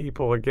think that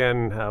people,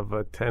 again, have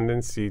a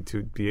tendency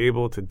to be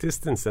able to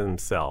distance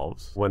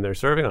themselves when they're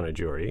serving on a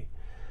jury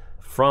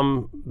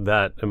from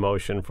that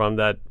emotion, from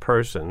that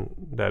person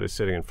that is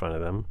sitting in front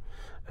of them.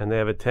 And they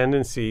have a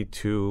tendency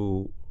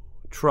to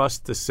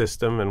trust the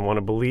system and want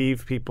to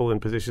believe people in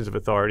positions of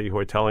authority who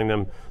are telling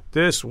them,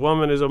 this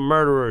woman is a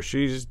murderer,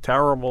 she's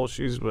terrible,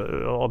 she's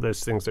all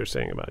these things they're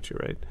saying about you,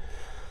 right?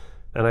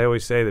 And I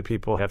always say that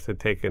people have to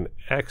take an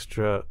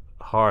extra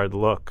hard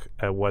look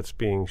at what's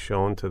being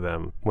shown to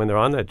them when they're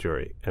on that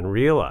jury and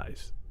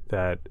realize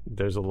that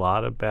there's a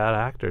lot of bad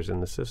actors in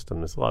the system.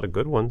 There's a lot of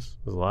good ones.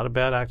 There's a lot of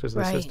bad actors in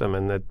the system,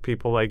 and that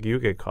people like you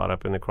get caught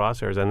up in the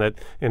crosshairs, and that,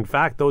 in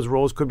fact, those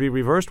roles could be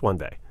reversed one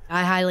day.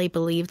 I highly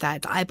believe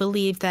that. I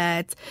believe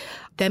that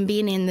them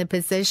being in the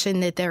position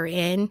that they're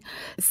in,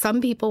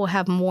 some people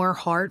have more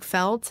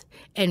heartfelt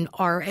and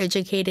are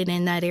educated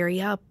in that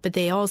area, but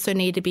they also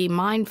need to be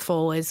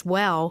mindful as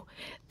well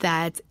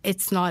that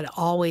it's not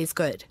always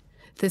good.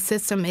 The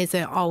system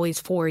isn't always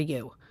for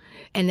you.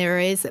 And there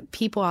is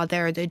people out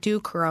there that do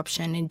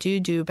corruption and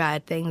do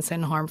bad things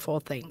and harmful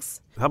things.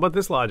 How about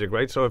this logic,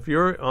 right? So if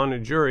you're on a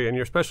jury, and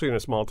you're especially in a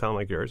small town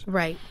like yours,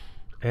 right,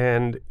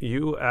 and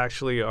you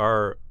actually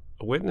are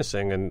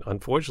witnessing and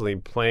unfortunately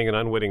playing an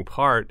unwitting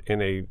part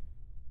in a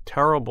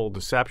terrible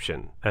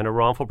deception and a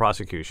wrongful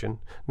prosecution,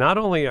 not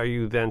only are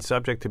you then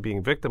subject to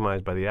being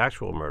victimized by the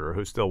actual murderer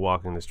who's still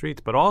walking the streets,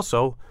 but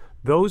also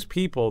those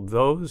people,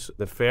 those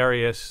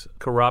nefarious,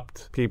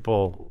 corrupt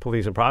people,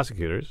 police and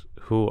prosecutors,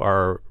 who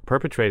are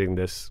perpetrating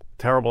this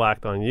terrible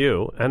act on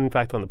you, and in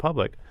fact on the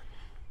public,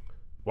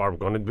 are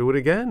going to do it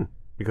again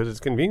because it's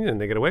convenient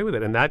and they get away with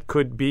it. And that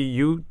could be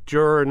you,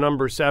 juror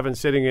number 7,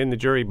 sitting in the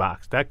jury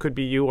box. That could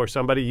be you or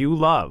somebody you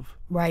love.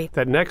 Right.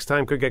 That next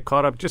time could get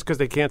caught up just because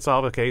they can't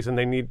solve a case and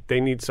they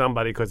need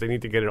somebody because they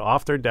need to get it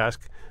off their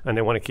desk and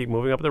they want to keep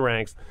moving up the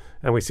ranks.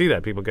 And we see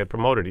that people get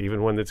promoted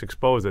even when it's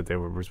exposed that they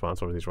were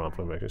responsible for these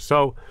wrongful convictions.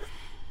 So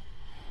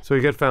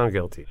you get found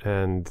guilty.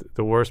 And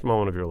the worst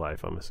moment of your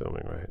life, I'm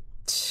assuming, right?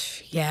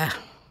 Yeah.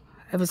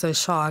 It was a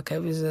shock.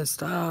 It was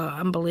just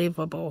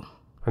unbelievable.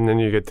 And then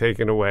you get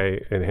taken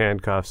away in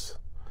handcuffs.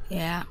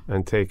 Yeah.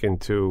 And taken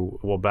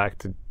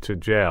back to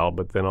jail,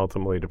 but then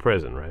ultimately to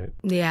prison, right?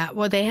 Yeah.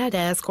 Well, they had to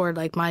escort,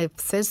 like, my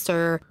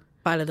sister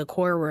out of the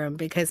courtroom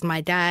because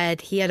my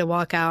dad, he had to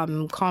walk out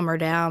and calm her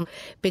down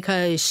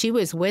because she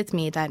was with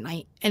me that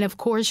night. And of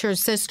course, your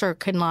sister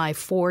can lie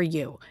for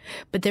you,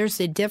 but there's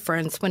a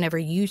difference whenever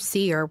you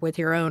see her with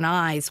your own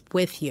eyes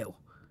with you.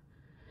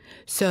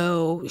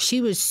 So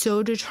she was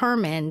so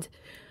determined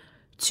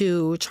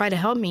to try to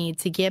help me,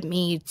 to get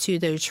me to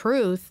the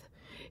truth,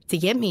 to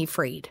get me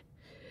freed.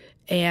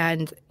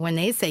 And when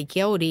they say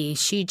guilty,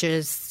 she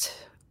just,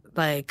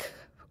 like,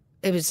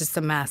 it was just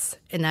a mess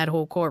in that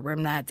whole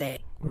courtroom that day.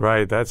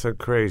 Right, that's a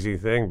crazy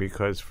thing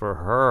because for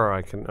her,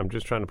 I'm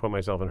just trying to put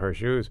myself in her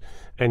shoes,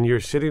 and you're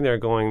sitting there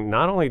going,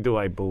 not only do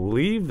I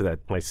believe that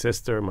my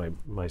sister,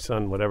 my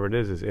son, whatever it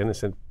is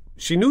innocent,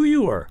 she knew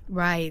you were.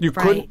 Right, you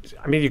right. couldn't,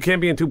 I mean, you can't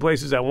be in two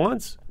places at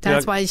once.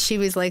 That's why she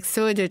was like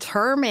so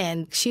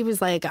determined. She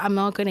was like, I'm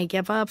not going to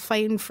give up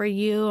fighting for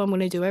you. I'm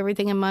going to do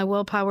everything in my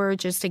willpower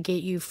just to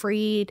get you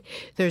freed.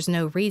 There's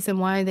no reason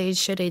why they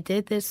should have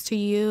did this to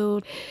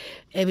you.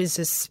 It was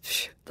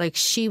just like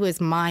she was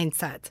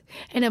mindset.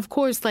 And of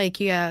course, like,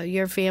 yeah,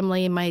 your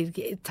family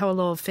might tell a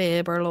little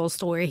fib or a little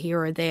story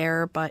here or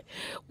there. But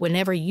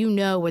whenever you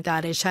know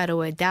without a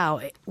shadow of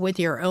doubt with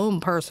your own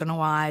personal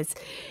eyes,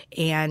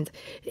 and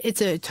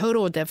it's a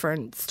total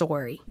different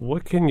story.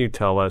 What can you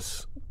tell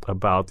us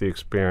about the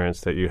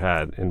experience that you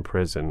had in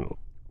prison?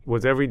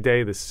 Was every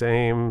day the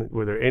same?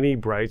 Were there any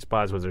bright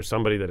spots? Was there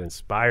somebody that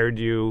inspired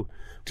you?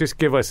 Just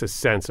give us a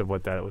sense of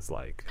what that was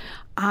like.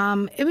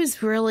 It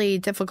was really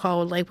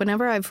difficult. Like,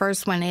 whenever I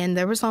first went in,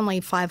 there was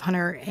only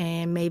 500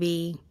 and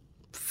maybe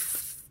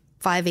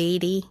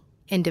 580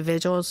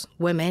 individuals,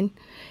 women,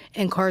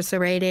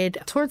 incarcerated.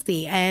 Towards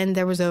the end,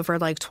 there was over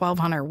like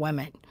 1,200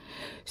 women.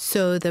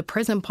 So the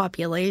prison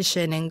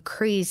population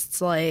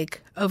increased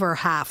like over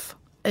half.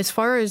 As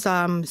far as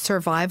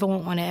survival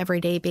on an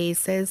everyday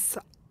basis,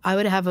 I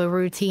would have a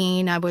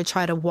routine. I would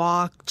try to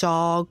walk,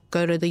 jog,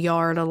 go to the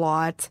yard a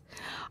lot.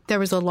 There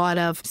was a lot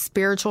of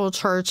spiritual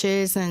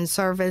churches and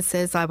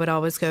services. I would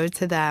always go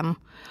to them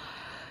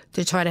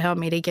to try to help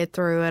me to get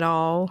through it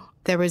all.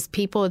 There was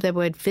people that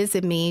would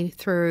visit me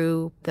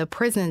through the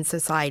prison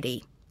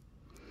society.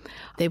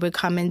 They would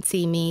come and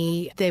see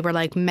me. They were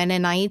like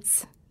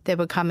Mennonites. They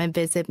would come and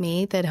visit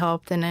me. That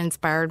helped and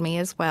inspired me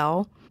as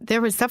well.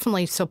 There was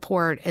definitely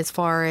support as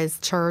far as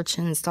church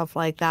and stuff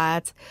like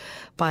that.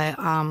 But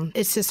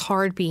it's just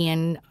hard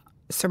being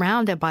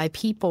surrounded by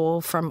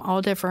people from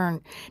all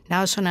different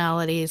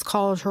nationalities,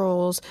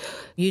 cultures.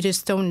 You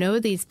just don't know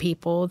these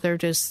people. They're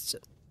just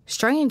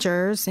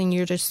strangers, and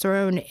you're just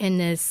thrown in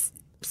this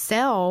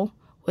cell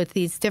with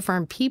these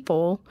different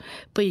people.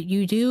 But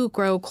you do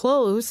grow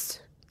close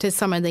to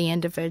some of the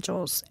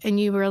individuals, and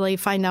you really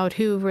find out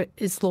who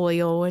is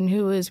loyal and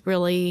who is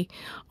really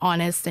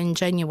honest and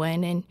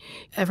genuine. And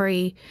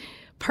every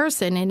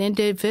person and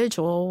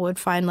individual would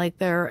find like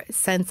their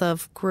sense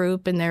of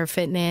group and their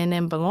fitting in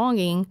and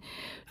belonging.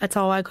 That's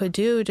all I could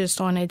do just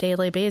on a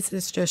daily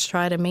basis, just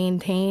try to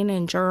maintain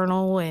and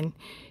journal and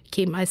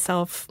keep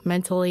myself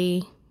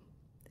mentally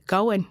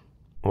going.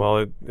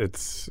 Well,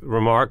 it's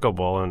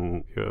remarkable,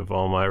 and you have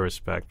all my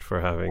respect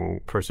for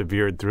having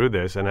persevered through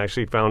this and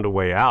actually found a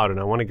way out, and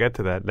I want to get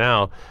to that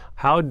now.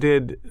 How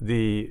did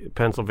the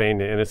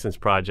Pennsylvania Innocence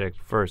Project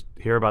first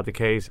hear about the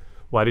case?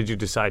 Why did you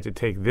decide to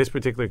take this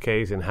particular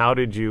case, and how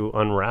did you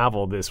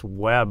unravel this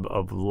web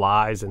of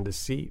lies and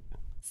deceit?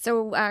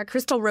 So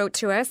Crystal wrote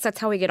to us. That's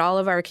how we get all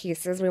of our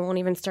cases. We won't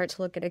even start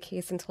to look at a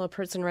case until a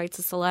person writes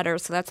us a letter.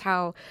 So that's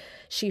how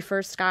she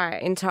first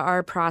got into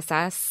our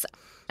process.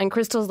 And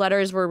Crystal's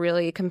letters were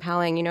really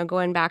compelling, you know,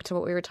 going back to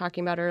what we were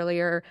talking about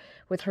earlier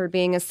with her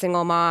being a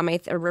single mom.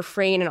 A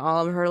refrain in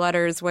all of her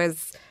letters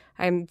was,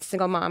 I'm a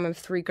single mom of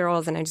 3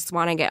 girls and I just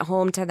want to get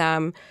home to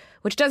them,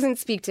 which doesn't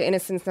speak to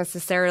innocence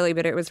necessarily,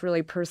 but it was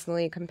really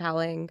personally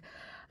compelling.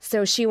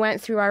 So she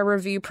went through our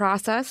review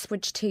process,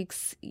 which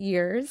takes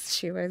years.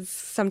 She was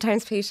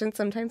sometimes patient,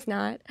 sometimes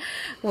not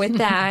with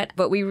that.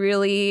 But we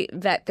really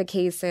vet the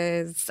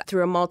cases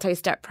through a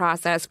multi-step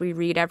process. We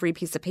read every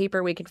piece of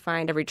paper we could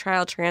find, every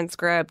trial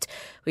transcript.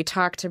 We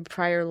talk to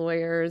prior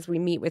lawyers. We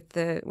meet with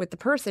the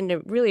person to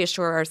really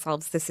assure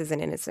ourselves this is an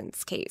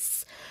innocence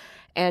case.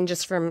 And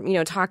just from, you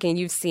know, talking,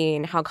 you've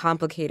seen how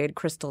complicated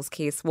Crystal's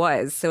case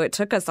was. So it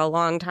took us a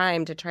long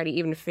time to try to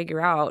even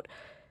figure out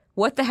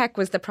what the heck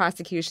was the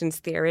prosecution's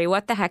theory?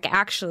 What the heck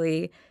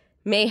actually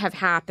may have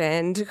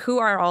happened? Who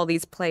are all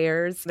these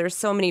players? There's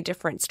so many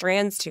different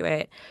strands to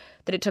it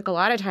that it took a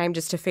lot of time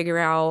just to figure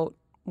out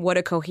what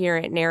a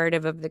coherent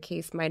narrative of the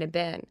case might have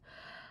been.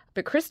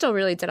 But Crystal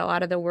really did a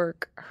lot of the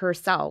work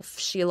herself.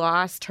 She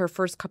lost her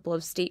first couple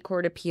of state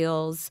court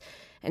appeals,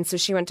 and so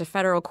she went to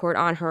federal court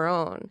on her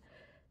own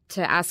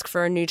to ask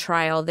for a new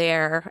trial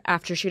there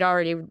after she'd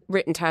already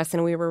written to us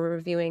and we were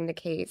reviewing the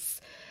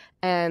case.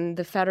 And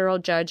the federal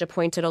judge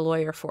appointed a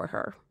lawyer for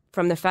her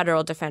from the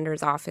federal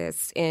defender's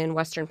office in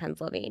Western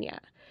Pennsylvania.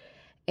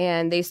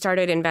 And they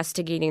started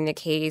investigating the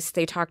case.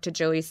 They talked to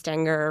Joey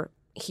Stenger.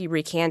 He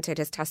recanted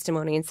his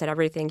testimony and said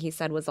everything he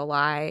said was a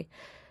lie.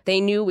 They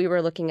knew we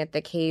were looking at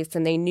the case,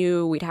 and they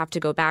knew we'd have to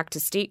go back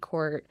to state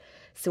court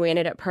So we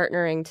ended up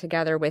partnering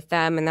together with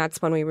them, and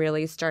that's when we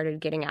really started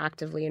getting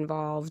actively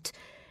involved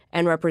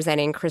and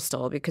representing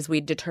Crystal, because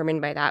we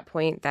determined by that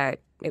point that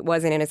it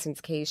was an innocence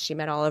case. She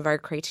met all of our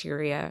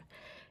criteria.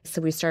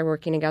 So we started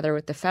working together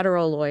with the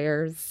federal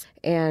lawyers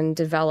and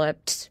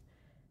developed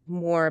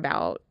more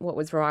about what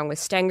was wrong with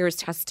Stenger's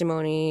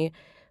testimony.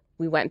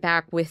 We went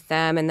back with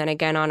them and then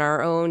again on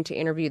our own to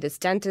interview this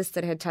dentist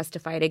that had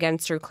testified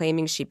against her,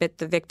 claiming she bit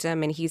the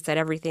victim, and he said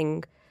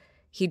everything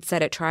he'd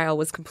said at trial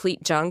was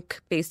complete junk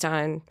based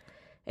on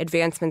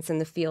advancements in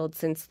the field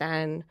since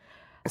then.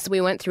 So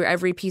we went through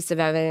every piece of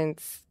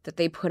evidence that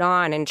they put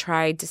on and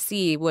tried to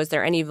see, was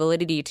there any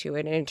validity to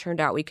it? And it turned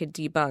out we could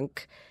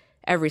debunk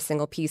every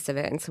single piece of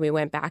it. And so we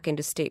went back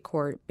into state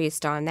court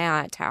based on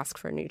that to ask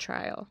for a new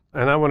trial.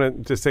 And I want to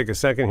just take a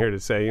second here to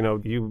say,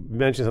 you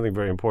mentioned something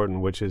very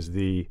important, which is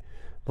the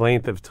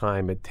length of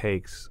time it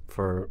takes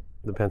for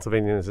the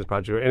Pennsylvania Innocence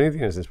Project or any of the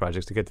Innocence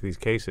Projects to get to these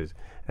cases.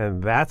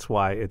 And that's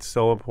why it's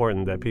so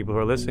important that people who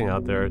are listening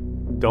out there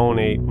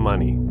donate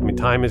money. I mean,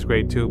 time is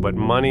great too, but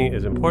money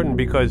is important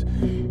because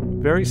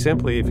very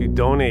simply, if you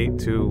donate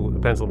to the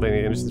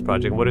Pennsylvania Innocence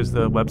Project, what is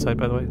the website,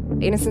 by the way?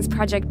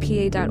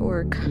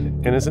 InnocenceProjectPA.org.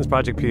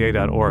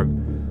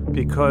 InnocenceProjectPA.org.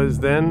 Because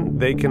then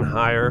they can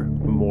hire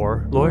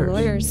more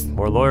lawyers.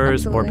 More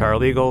lawyers, Absolutely. more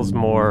paralegals,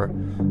 more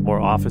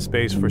office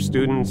space for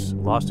students,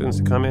 law students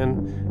to come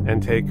in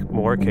and take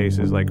more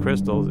cases like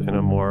Crystal's in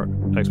a more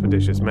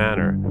expeditious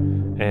manner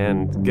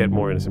and get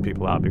more innocent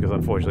people out. Because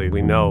unfortunately,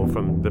 we know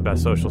from the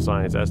best social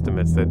science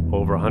estimates that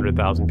over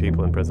 100,000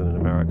 people in prison in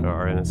America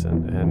are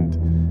innocent.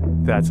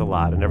 And that's a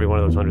lot. And every one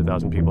of those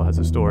 100,000 people has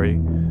a story,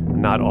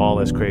 not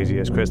all as crazy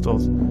as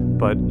Crystal's,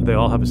 but they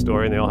all have a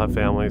story and they all have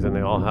families and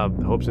they all have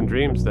hopes and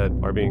dreams that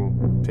are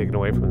being taken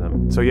away from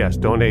them. So yes,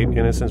 donate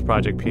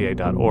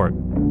InnocenceProjectPA.org.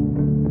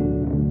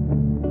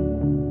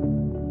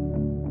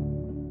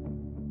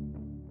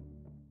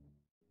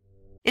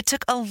 It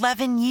took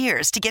 11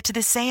 years to get to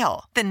this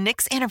sale. The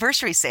Knix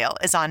Anniversary Sale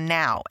is on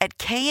now at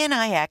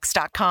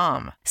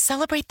KNIX.com.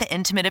 Celebrate the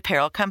intimate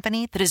apparel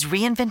company that has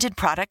reinvented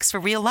products for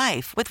real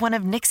life with one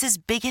of Knix's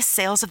biggest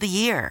sales of the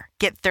year.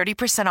 Get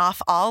 30%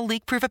 off all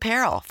leak-proof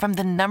apparel from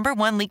the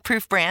 #1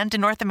 leak-proof brand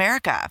in North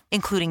America,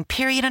 including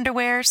period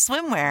underwear,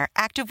 swimwear,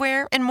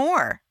 activewear, and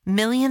more.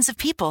 Millions of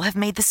people have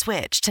made the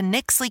switch to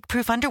Knix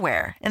leak-proof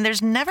underwear, and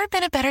there's never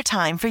been a better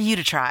time for you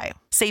to try.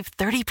 Save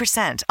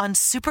 30% on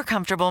super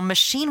comfortable,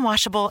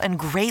 machine-washable, and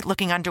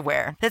great-looking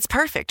underwear that's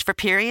perfect for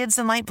periods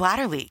and light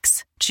bladder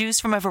leaks.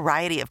 Choose from a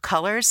variety of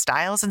colors,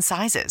 styles, and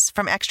sizes,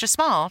 from extra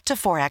small to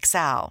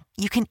 4XL.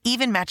 You can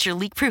even match your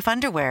leak-proof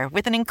underwear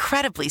with an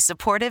incredibly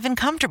supportive and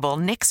comfortable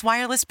Knix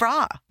wireless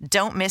bra.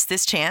 Don't miss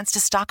this chance to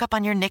stock up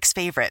on your Knix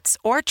favorites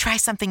or try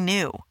something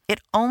new.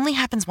 It only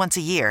happens once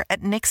a year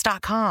at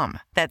Knix.com.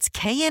 That's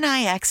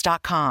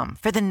KNIX.com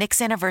for the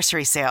Knix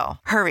Anniversary Sale.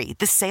 Hurry,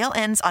 the sale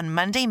ends on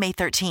Monday, May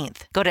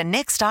 13th. Go to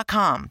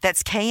Knix.com.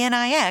 That's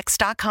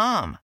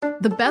KNIX.com.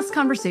 The best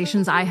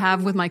conversations I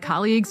have with my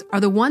colleagues are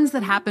the ones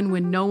that happen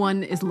when no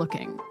one is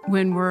looking,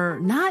 when we're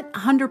not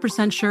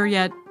 100% sure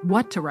yet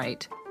what to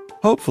write.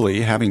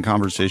 Hopefully, having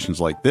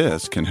conversations like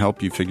this can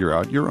help you figure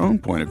out your own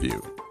point of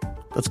view.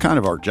 That's kind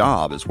of our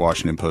job as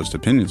Washington Post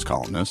opinions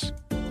columnists.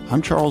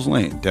 I'm Charles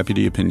Lane,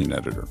 Deputy Opinion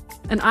Editor.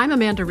 And I'm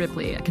Amanda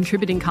Ripley, a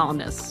contributing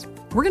columnist.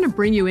 We're going to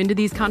bring you into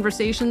these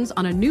conversations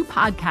on a new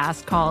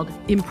podcast called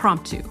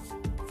Impromptu.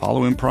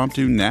 Follow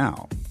Impromptu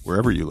now,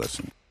 wherever you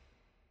listen.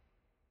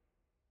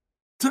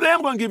 Today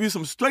I'm going to give you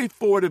some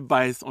straightforward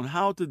advice on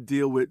how to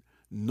deal with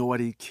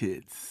naughty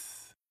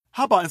kids.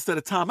 How about instead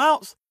of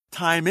timeouts,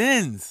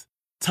 time-ins?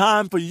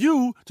 Time for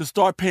you to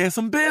start paying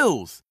some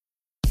bills.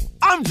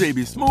 I'm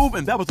JB Smoove,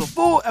 and that was a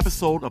full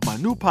episode of my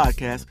new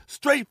podcast,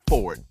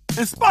 Straightforward,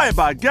 inspired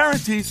by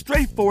guaranteed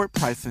straightforward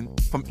pricing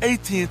from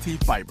AT&T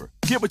Fiber.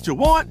 Get what you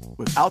want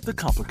without the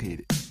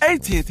complicated.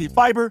 AT&T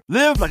Fiber,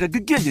 live like a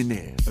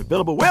gigillionaire.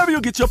 Available wherever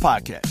you get your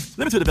podcast.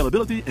 Limited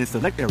availability in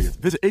select areas.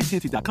 Visit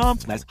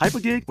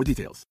AT&T.com/hypergig for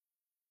details.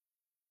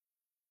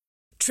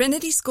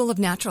 Trinity School of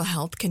Natural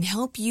Health can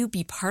help you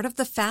be part of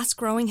the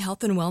fast-growing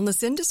health and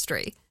wellness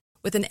industry.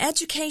 With an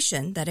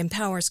education that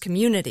empowers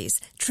communities,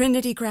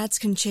 Trinity grads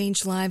can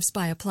change lives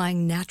by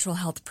applying natural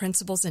health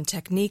principles and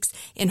techniques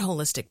in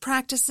holistic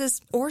practices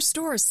or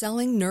stores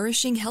selling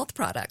nourishing health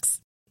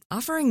products.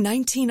 Offering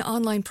 19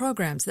 online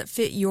programs that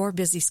fit your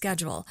busy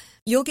schedule,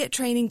 you'll get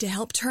training to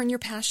help turn your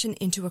passion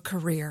into a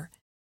career.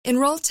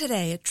 Enroll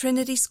today at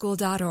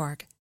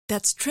trinityschool.org.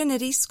 That's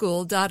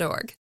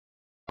trinityschool.org.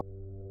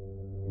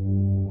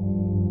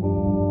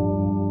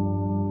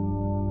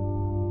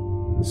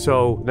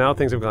 So now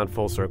things have gone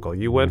full circle.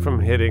 You went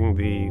from hitting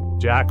the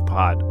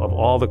jackpot of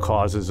all the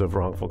causes of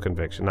wrongful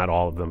conviction, not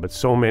all of them, but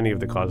so many of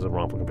the causes of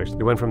wrongful conviction.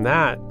 You went from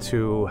that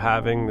to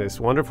having this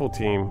wonderful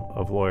team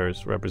of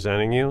lawyers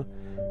representing you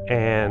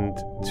and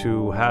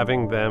to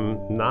having them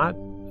not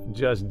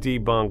just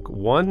debunk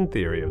one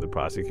theory of the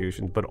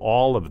prosecution, but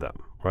all of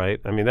them,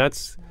 right? I mean,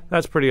 that's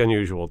pretty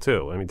unusual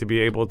too. I mean, to be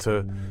able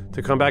to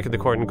come back into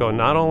court and go,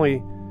 not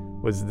only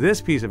Was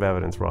this piece of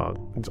evidence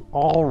wrong? It's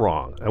all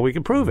wrong, and we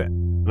can prove it.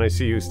 And I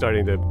see you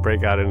starting to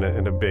break out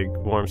in a big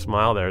warm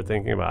smile there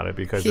thinking about it,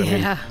 because I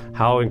mean,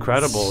 how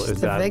incredible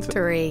is that? The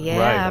victory, Right,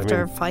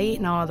 after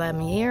fighting all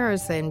them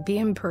years and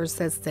being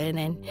persistent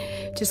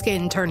and just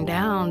getting turned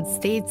down,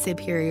 state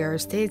superior,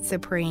 state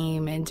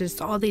supreme, and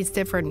just all these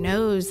different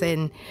no's,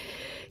 and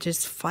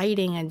just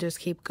fighting and just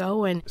keep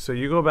going. So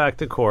you go back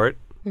to court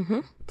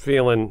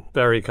feeling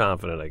very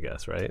confident, I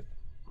guess, right?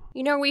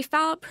 You know, we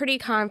felt pretty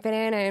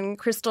confident, and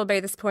Crystal, by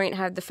this point,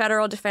 had the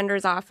federal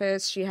defender's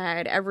office. She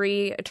had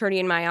every attorney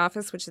in my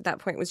office, which at that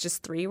point was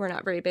just 3. We're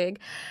not very big.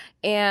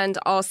 And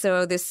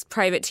also this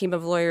private team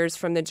of lawyers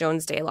from the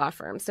Jones Day law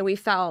firm. So we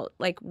felt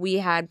like we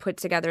had put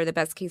together the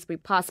best case we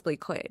possibly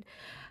could.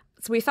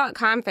 So we felt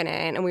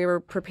confident, and we were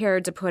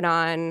prepared to put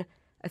on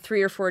a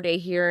 3 or 4 day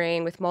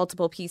hearing with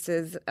multiple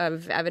pieces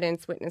of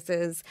evidence,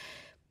 witnesses.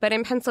 But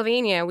in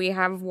Pennsylvania, we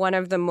have one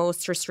of the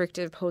most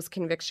restrictive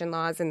post-conviction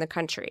laws in the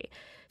country.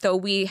 Though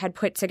we had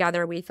put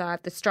together, we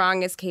thought, the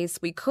strongest case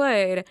we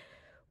could,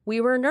 we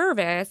were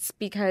nervous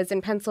because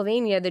in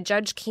Pennsylvania, the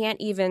judge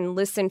can't even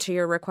listen to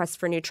your request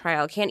for new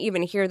trial, can't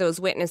even hear those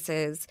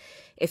witnesses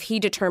if he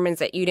determines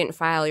that you didn't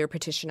file your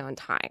petition on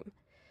time.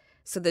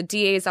 So the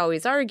DAs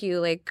always argue,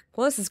 like,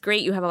 well, this is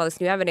great, you have all this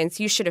new evidence,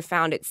 you should have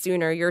found it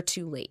sooner, you're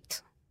too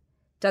late.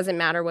 Doesn't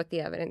matter what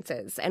the evidence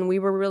is. And we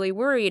were really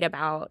worried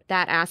about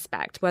that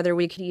aspect, whether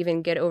we could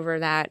even get over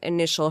that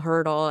initial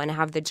hurdle and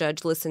have the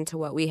judge listen to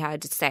what we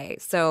had to say.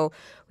 So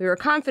we were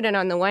confident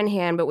on the one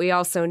hand, but we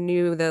also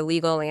knew the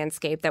legal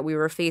landscape that we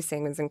were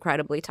facing was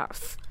incredibly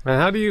tough. And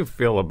how do you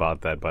feel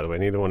about that, by the way?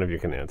 Neither one of you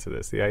can answer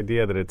this. The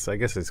idea that I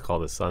guess it's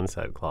called a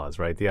sunset clause,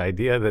 right? The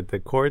idea that the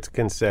courts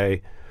can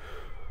say,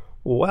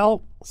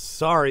 well,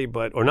 sorry,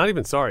 or not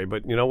even sorry,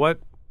 but you know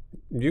what?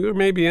 You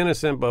may be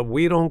innocent, but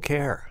we don't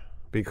care,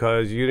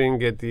 because you didn't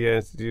get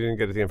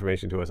the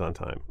information to us on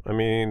time. I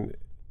mean,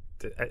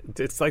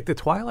 it's like the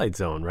Twilight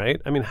Zone,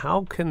 right? I mean,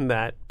 how can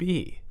that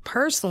be?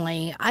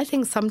 Personally, I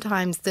think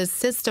sometimes the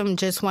system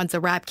just wants to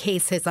wrap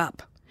cases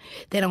up.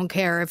 They don't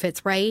care if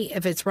it's right,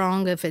 if it's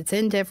wrong, if it's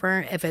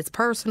indifferent, if it's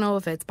personal,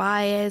 if it's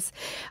biased.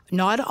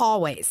 Not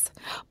always,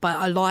 but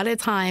a lot of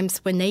times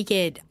when they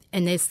get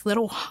in this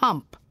little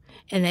hump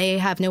and they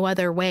have no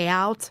other way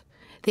out,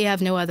 they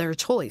have no other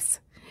choice.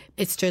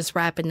 It's just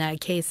wrapping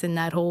that case and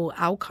that whole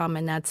outcome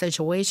and that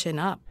situation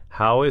up.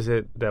 How is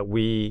it that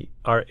we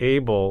are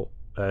able,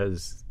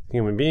 as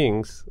human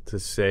beings, to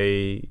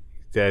say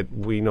that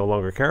we no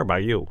longer care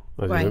about you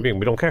as a human being?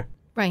 We don't care.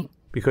 Right.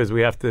 Because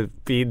we have to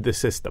feed the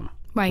system.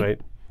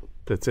 Right.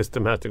 The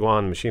system has to go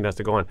on, the machine has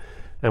to go on.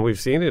 And we've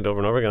seen it over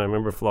and over again. I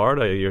remember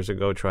Florida years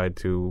ago tried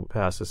to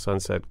pass a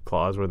sunset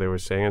clause where they were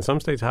saying, and some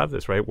states have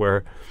this, right,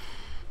 where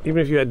even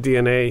if you had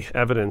DNA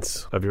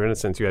evidence of your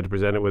innocence, you had to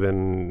present it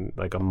within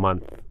like a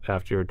month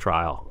after your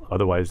trial.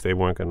 Otherwise, they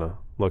weren't going to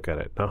look at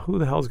it. Now, who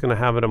the hell is going to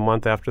have it a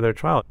month after their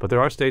trial? But there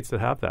are states that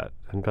have that,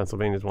 and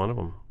Pennsylvania is one of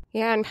them.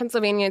 Yeah, in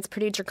Pennsylvania, it's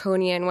pretty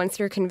draconian. Once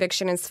your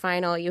conviction is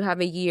final, you have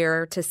a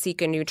year to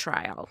seek a new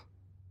trial,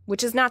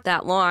 which is not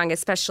that long,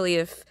 especially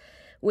if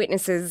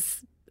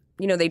witnesses,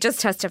 you know, they just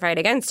testified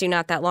against you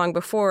not that long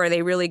before. Are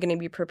they really going to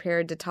be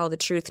prepared to tell the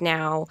truth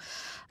now?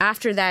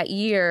 After that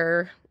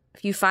year,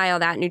 if you file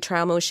that new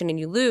trial motion and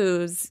you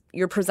lose,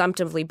 you're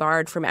presumptively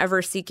barred from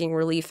ever seeking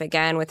relief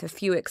again, with a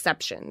few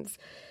exceptions.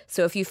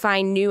 So if you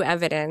find new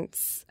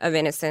evidence of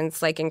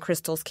innocence, like in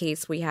Crystal's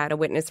case, we had a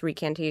witness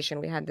recantation,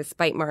 we had this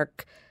bite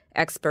mark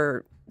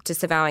expert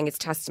disavowing his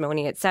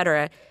testimony, et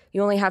cetera,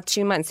 you only have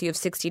 2 months. You have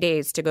 60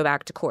 days to go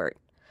back to court.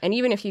 And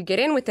even if you get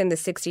in within the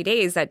 60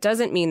 days, that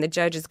doesn't mean the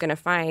judge is going to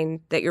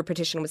find that your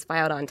petition was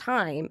filed on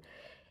time.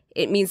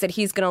 It means that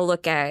he's going to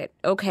look at,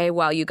 okay,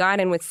 well, you got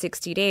in with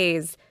 60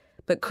 days,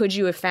 but could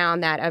you have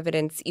found that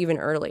evidence even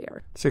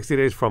earlier? 60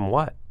 days from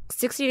what?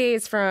 60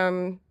 days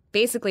from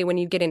basically when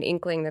you get an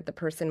inkling that the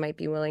person might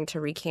be willing to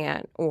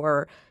recant,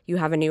 or you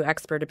have a new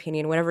expert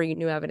opinion, whatever your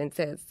new evidence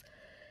is.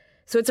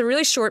 So it's a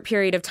really short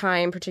period of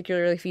time,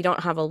 particularly if you don't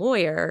have a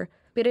lawyer.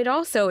 But it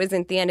also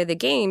isn't the end of the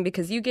game,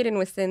 because you get in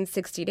within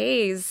 60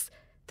 days.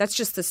 That's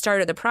just the start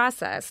of the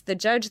process. The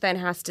judge then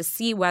has to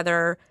see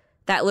whether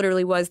that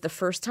literally was the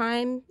first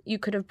time you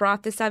could have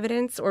brought this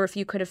evidence, or if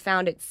you could have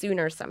found it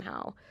sooner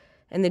somehow.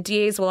 And the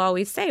DAs will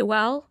always say,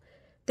 well,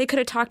 they could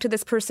have talked to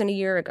this person a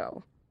year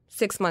ago,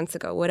 6 months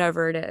ago,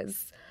 whatever it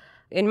is.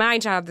 In my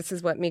job, this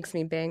is what makes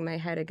me bang my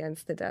head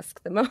against the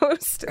desk the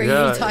most. Are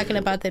you talking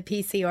about the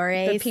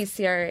PCRAs? The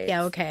PCRAs.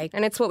 Yeah, okay.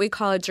 And it's what we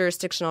call a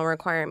jurisdictional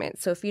requirement.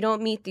 So if you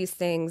don't meet these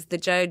things, the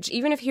judge,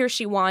 even if he or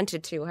she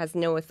wanted to, has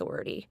no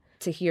authority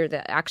to hear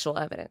the actual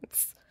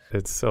evidence.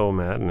 It's so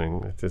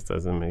maddening. It just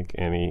doesn't make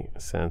any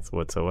sense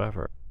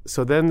whatsoever.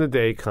 So then the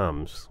day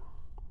comes.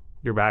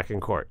 You're back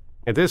in court.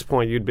 At this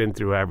point, you'd been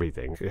through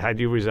everything. Had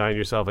you resigned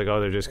yourself, like, oh,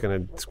 they're just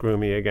going to screw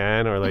me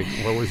again? Or, like,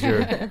 what was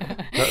your...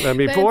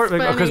 before,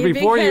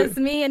 because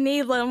me and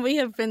Needlam, we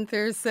have been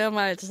through so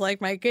much. Like,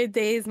 my good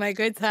days, my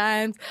good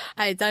times.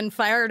 I done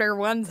fired her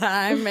one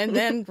time and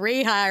then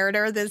rehired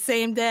her the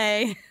same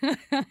day.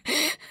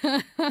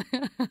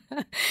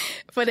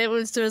 But it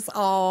was just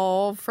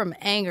all from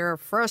anger,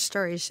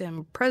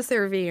 frustration,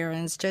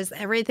 perseverance, just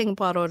everything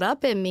bottled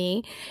up in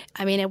me.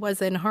 I mean, it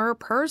wasn't her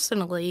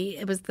personally.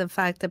 It was the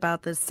fact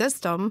about the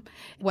system,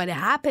 what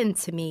happened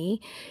to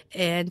me,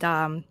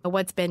 and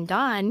what's been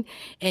done.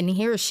 And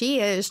here she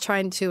is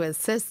trying to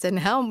assist and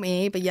help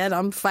me, but yet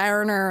I'm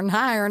firing her and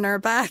hiring her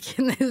back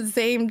in the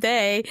same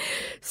day.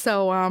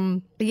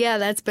 So, yeah,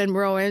 that's been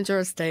real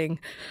interesting.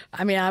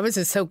 I mean, I was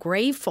just so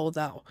grateful,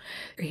 though.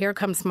 Here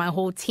comes my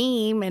whole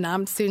team, and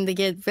I'm soon to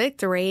get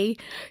victory.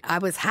 I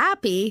was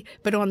happy,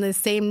 but on the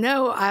same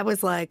note, I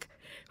was like,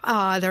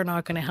 they're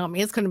not going to help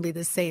me. It's going to be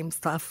the same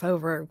stuff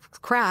over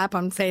crap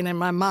I'm saying in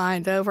my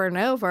mind over and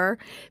over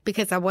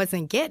because I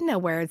wasn't getting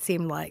nowhere, it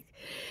seemed like.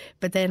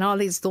 But then all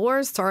these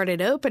doors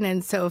started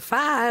opening so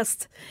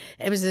fast.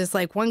 It was just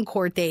like one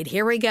court date.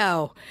 Here we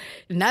go.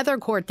 Another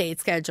court date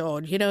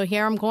scheduled. You know,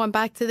 here I'm going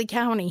back to the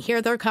county.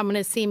 Here they're coming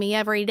to see me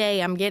every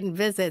day. I'm getting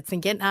visits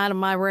and getting out of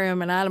my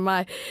room and out of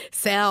my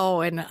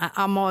cell. And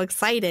I'm all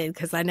excited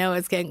because I know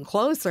it's getting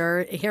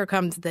closer. Here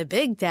comes the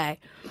big day.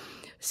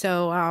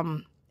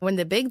 So when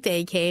the big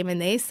day came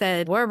and they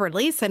said, we're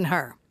releasing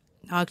her,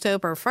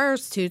 October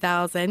 1st,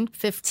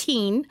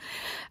 2015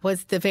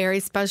 was the very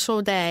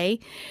special day.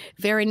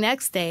 Very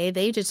next day,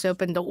 they just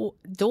opened the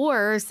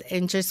doors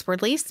and just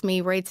released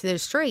me right to the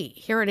street.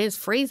 Here it is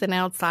freezing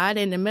outside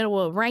in the middle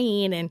of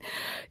rain. And,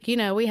 you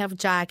know, we have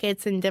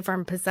jackets and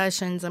different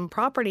possessions and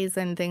properties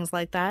and things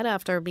like that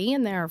after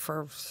being there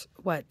for,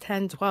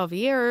 10, 12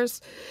 years.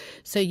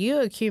 So you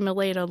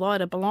accumulate a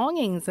lot of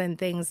belongings and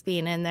things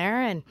being in there.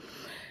 And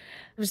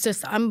it was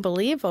just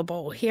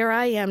unbelievable. Here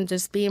I am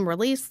just being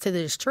released to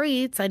the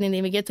streets. I didn't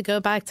even get to go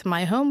back to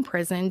my home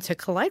prison to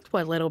collect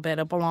what little bit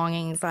of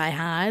belongings I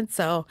had.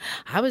 So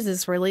I was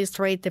just released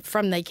right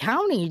from the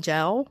county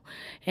jail.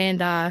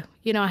 And, I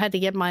had to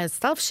get my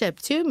stuff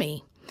shipped to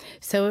me.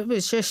 So it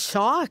was just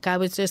shock. I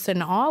was just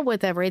in awe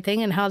with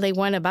everything and how they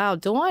went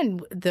about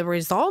doing the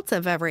results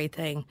of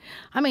everything.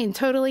 I mean,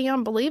 totally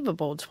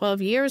unbelievable.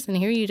 12 years, and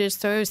here you just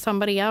throw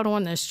somebody out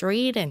on the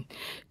street and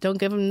don't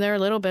give them their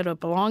little bit of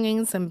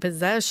belongings and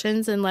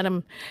possessions and let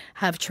them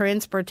have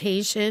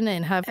transportation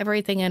and have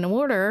everything in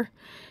order.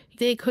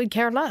 They could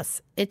care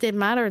less. It didn't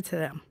matter to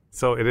them.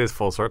 So it is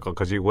full circle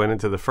because you went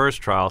into the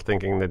first trial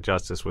thinking that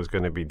justice was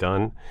going to be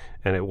done,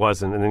 and it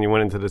wasn't. And then you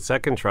went into the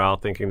second trial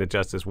thinking that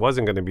justice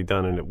wasn't going to be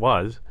done, and it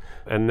was.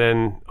 And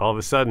then all of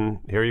a sudden,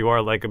 here you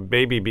are like a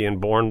baby being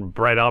born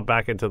right out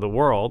back into the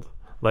world.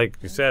 Like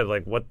you said,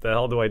 like, what the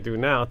hell do I do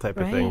now type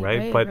of thing,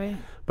 right?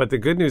 But the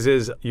good news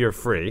is you're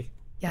free.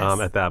 Yes.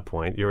 At that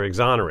point. You're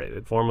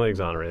exonerated, formally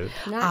exonerated.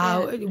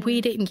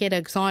 We didn't get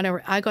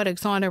exonerated. I got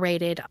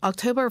exonerated.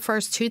 October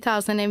 1st,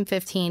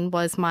 2015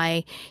 was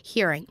my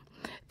hearing.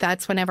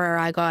 That's whenever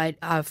I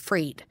got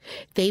freed.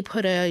 They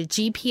put a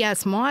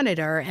GPS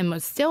monitor and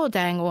was still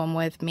dangling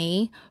with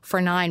me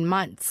for 9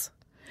 months.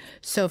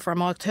 So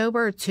from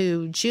October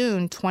to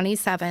June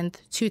 27th,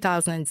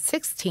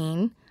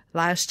 2016,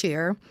 last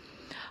year,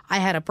 I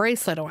had a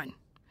bracelet on.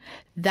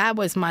 That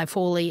was my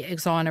fully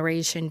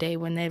exoneration day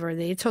whenever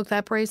they took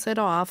that bracelet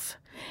off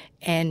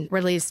and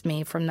released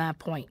me from that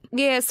point.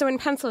 Yeah, so in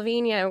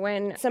Pennsylvania,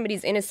 when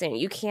somebody's innocent,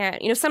 you can't,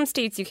 some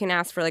states you can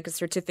ask for like a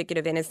certificate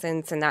of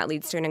innocence and that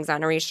leads to an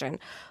exoneration.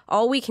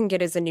 All we can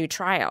get is a new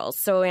trial.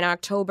 So in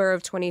October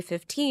of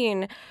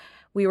 2015,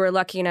 we were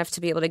lucky enough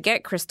to be able to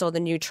get Crystal the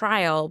new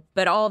trial,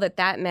 but all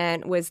that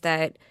meant was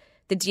that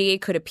the DA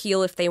could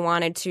appeal if they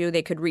wanted to.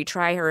 They could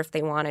retry her if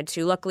they wanted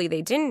to. Luckily,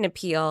 they didn't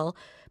appeal,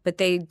 but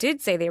they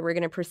did say they were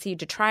going to proceed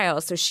to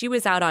trial. So she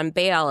was out on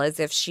bail as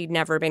if she'd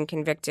never been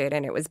convicted,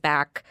 and it was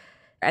back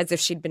as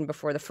if she'd been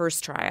before the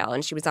first trial,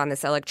 and she was on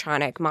this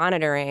electronic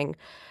monitoring.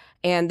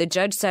 And the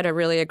judge set a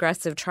really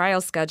aggressive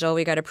trial schedule.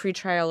 We got a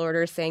pretrial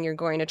order saying you're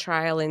going to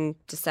trial in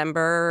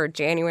December or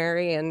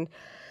January. And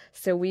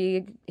so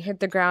we hit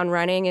the ground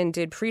running and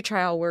did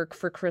pretrial work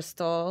for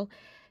Crystal.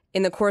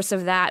 In the course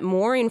of that,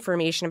 more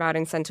information about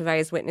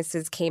incentivized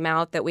witnesses came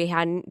out that we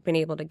hadn't been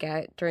able to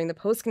get during the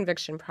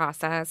post-conviction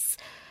process.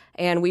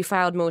 And we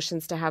filed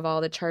motions to have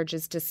all the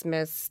charges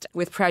dismissed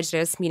with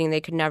prejudice, meaning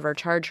they could never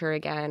charge her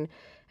again.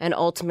 And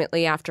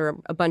ultimately, after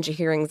a bunch of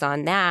hearings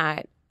on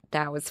that,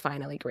 that was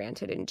finally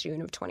granted in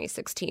June of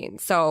 2016.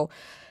 So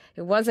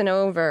it wasn't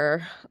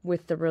over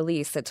with the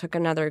release. It took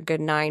another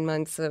good 9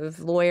 months of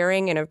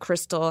lawyering and of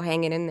Crystal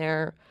hanging in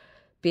there,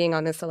 being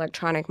on this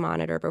electronic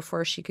monitor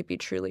before she could be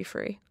truly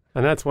free.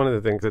 And that's one of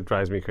the things that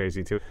drives me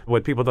crazy, too.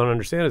 What people don't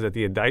understand is that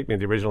the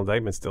original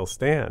indictment still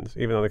stands,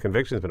 even though the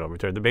conviction's been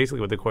overturned. Basically,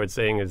 what the court's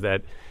saying is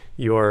that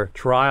your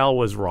trial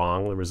was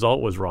wrong, the result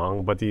was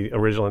wrong, but the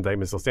original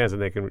indictment still stands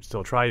and they can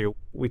still try you.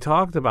 We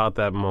talked about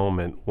that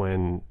moment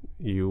when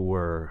you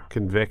were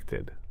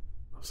convicted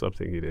of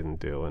something you didn't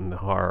do and the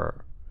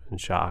horror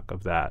and shock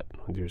of that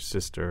with your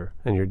sister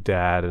and your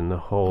dad and the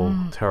whole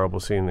terrible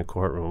scene in the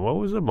courtroom. What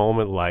was the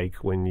moment like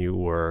when you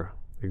were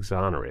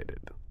exonerated?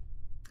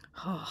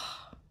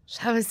 Oh,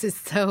 that was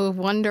just so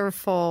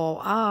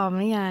wonderful. Oh,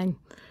 man.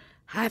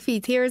 Happy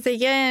tears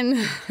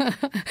again. I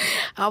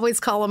always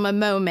call them a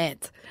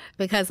moment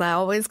because I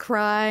always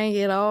cry,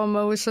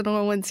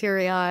 emotional and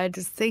teary-eyed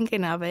just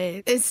thinking of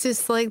it. It's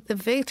just like the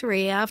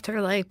victory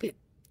after like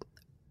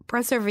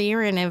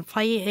persevering and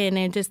fighting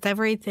and just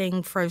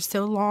everything for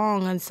so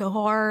long and so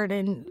hard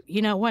and,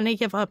 want to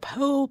give up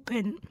hope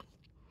and,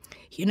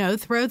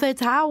 throw the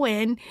towel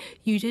in.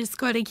 You just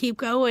got to keep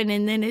going.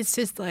 And then it's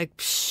just like,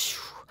 psh,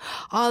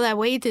 all that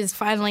weight is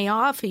finally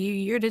off of you.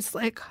 You're just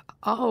like,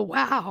 oh,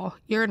 wow.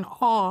 You're in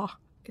awe.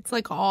 It's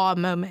like an awe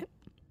moment.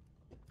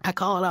 I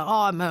call it an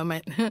awe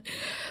moment.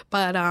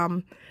 But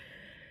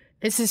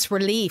it's just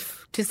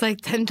relief. Just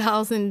like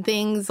 10,000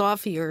 things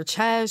off of your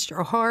chest,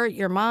 your heart,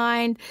 your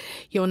mind.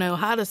 You'll know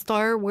how to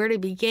start, where to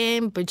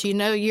begin, but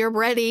you're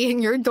ready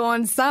and you're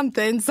doing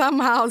something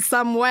somehow,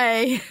 some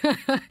way.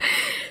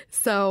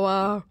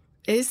 So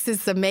it's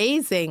just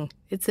amazing.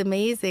 It's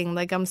amazing.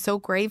 Like, I'm so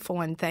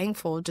grateful and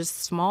thankful.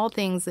 Just small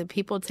things that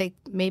people take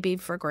maybe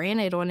for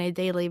granted on a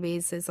daily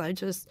basis. I'm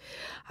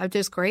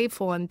just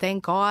grateful and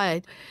thank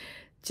God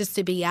just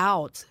to be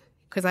out.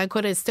 Because I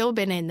could have still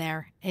been in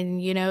there.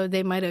 And,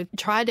 they might have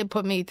tried to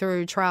put me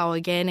through trial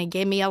again and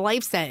give me a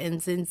life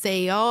sentence and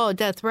say, oh,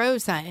 death row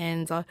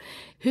sentence.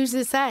 Who's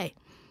to say?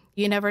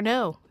 You never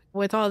know.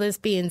 With all this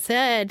being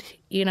said,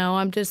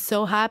 I'm just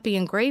so happy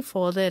and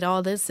grateful that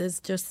all this is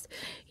just,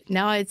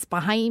 now it's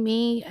behind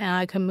me and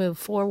I can move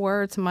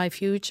forward to my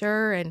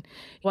future and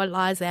what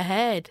lies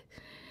ahead.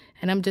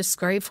 And I'm just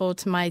grateful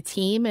to my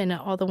team and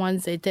all the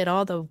ones that did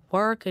all the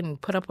work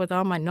and put up with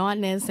all my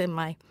naughtiness and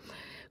my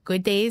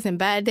good days and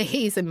bad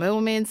days and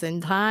moments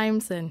and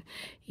times and,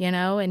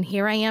 and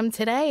here I am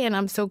today and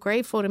I'm so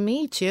grateful to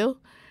meet you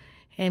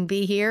and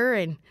be here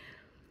and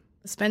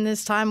spend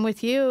this time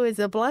with you is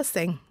a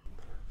blessing.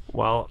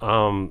 Well,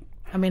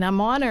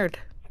 I'm honored.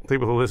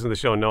 People who listen to the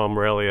show know I'm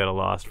rarely at a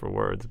loss for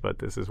words, but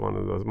this is one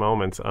of those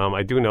moments.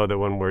 I do know that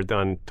when we're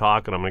done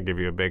talking, I'm going to give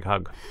you a big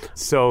hug.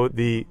 So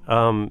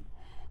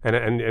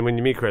And when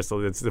you meet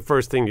Crystal, it's the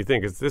first thing you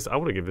think is this. I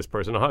want to give this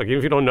person a hug, even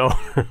if you don't know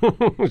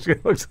her. She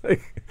looks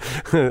like.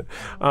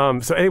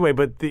 So anyway,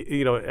 but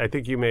I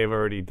think you may have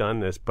already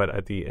done this, but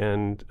at the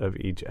end of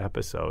each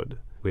episode,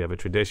 we have a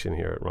tradition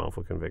here at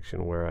Wrongful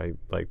Conviction where I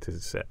like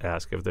to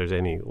ask if there's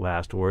any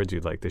last words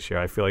you'd like to share.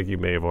 I feel like you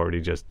may have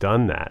already just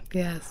done that.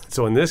 Yes.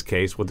 So in this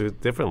case, we'll do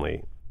it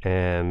differently.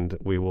 And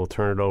we will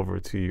turn it over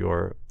to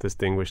your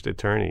distinguished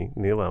attorney,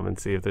 Neelam, and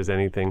see if there's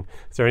anything.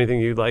 Is there anything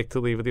you'd like to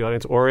leave with the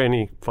audience or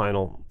any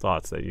final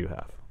thoughts that you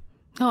have?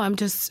 No, I'm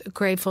just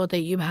grateful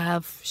that you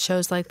have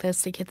shows like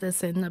this to get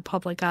this in the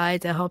public eye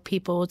to help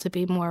people to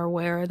be more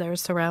aware of their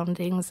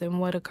surroundings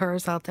and what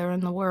occurs out there in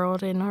the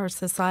world, in our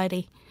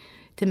society,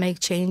 to make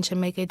change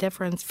and make a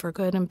difference for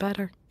good and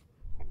better.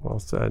 Well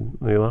said.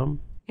 Neelam?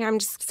 Yeah, I'm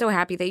just so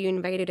happy that you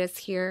invited us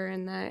here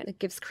and that it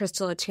gives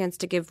Crystal a chance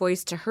to give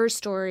voice to her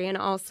story and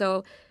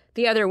also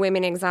the other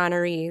women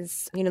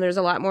exonerees. There's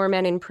a lot more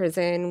men in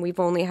prison. We've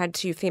only had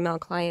 2 female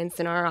clients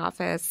in our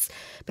office,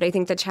 but I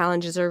think the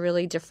challenges are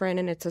really different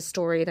and it's a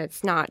story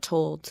that's not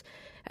told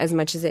as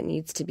much as it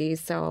needs to be.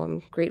 So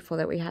I'm grateful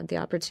that we had the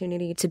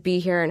opportunity to be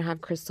here and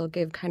have Crystal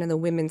give kind of the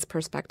women's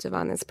perspective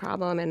on this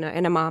problem and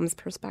a mom's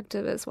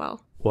perspective as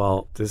well.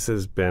 Well, this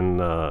has been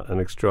an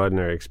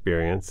extraordinary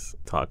experience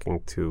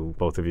talking to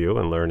both of you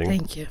and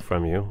learning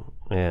from you.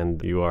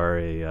 And you are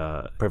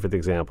a perfect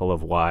example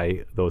of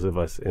why those of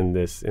us in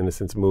this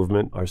innocence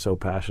movement are so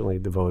passionately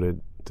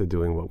devoted to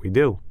doing what we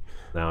do.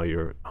 Now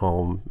you're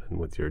home and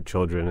with your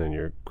children and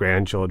your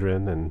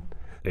grandchildren and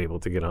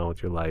able to get on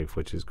with your life,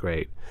 which is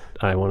great.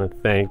 I want to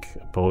thank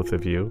both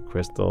of you,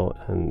 Crystal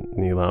and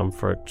Neelam,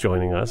 for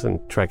joining us and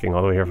trekking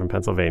all the way here from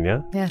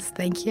Pennsylvania. Yes,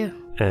 thank you.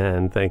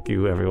 And thank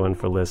you, everyone,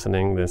 for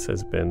listening. This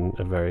has been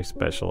a very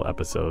special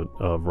episode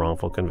of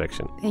Wrongful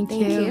Conviction. Thank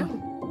you.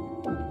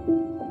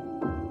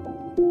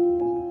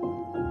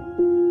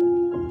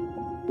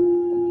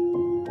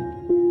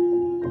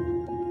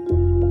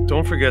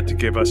 Don't forget to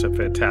give us a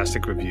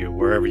fantastic review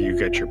wherever you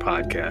get your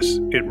podcasts.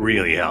 It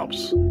really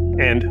helps.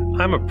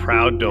 And I'm a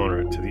proud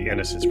donor to the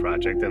Innocence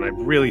Project, and I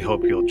really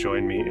hope you'll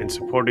join me in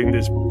supporting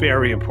this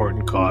very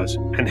important cause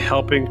and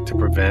helping to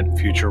prevent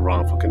future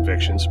wrongful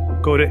convictions.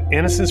 Go to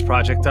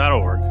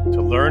innocenceproject.org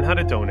to learn how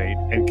to donate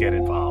and get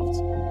involved.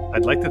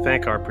 I'd like to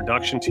thank our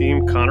production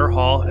team, Connor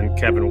Hall and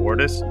Kevin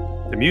Wardis.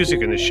 The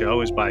music in the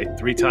show is by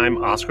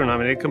 3-time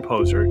Oscar-nominated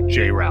composer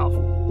Jay Ralph.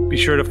 Be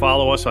sure to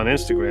follow us on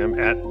Instagram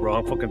at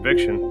Wrongful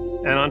Conviction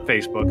and on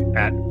Facebook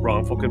at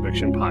Wrongful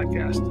Conviction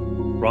Podcast.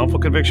 Wrongful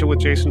Conviction with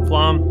Jason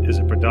Flom is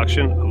a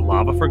production of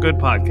Lava for Good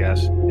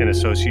Podcast in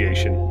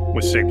association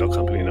with Signal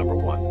Company Number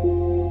 1.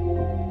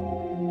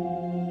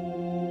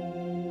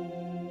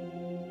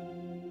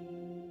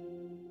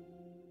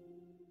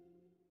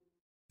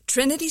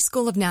 Trinity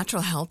School of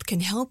Natural Health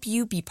can help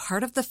you be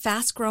part of the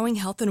fast-growing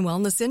health and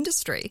wellness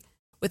industry.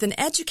 With an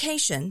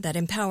education that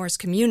empowers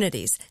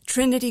communities,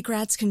 Trinity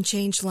grads can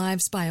change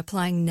lives by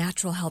applying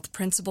natural health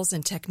principles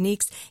and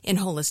techniques in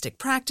holistic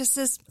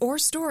practices or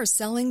stores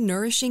selling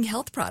nourishing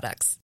health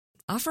products.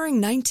 Offering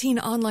 19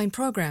 online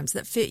programs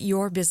that fit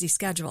your busy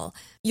schedule,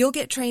 you'll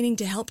get training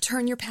to help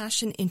turn your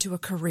passion into a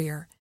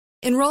career.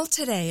 Enroll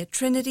today at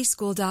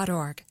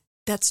trinityschool.org.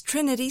 That's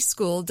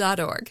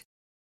trinityschool.org.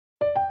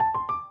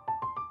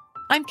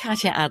 I'm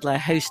Katya Adler,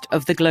 host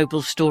of The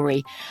Global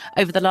Story.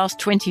 Over the last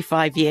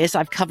 25 years,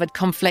 I've covered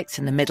conflicts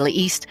in the Middle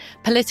East,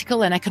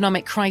 political and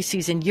economic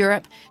crises in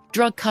Europe,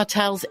 drug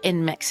cartels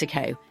in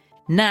Mexico.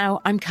 Now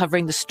I'm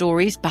covering the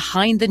stories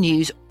behind the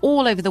news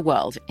all over the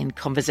world in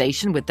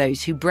conversation with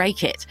those who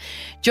break it.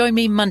 Join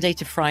me Monday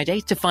to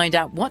Friday to find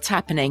out what's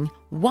happening,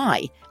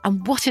 why,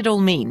 and what it all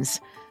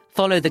means.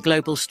 Follow The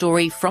Global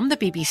Story from the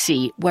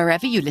BBC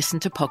wherever you listen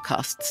to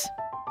podcasts.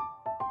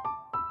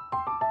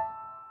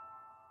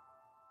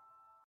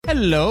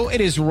 Hello,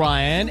 it is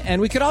Ryan,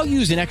 and we could all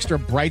use an extra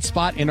bright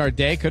spot in our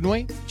day, couldn't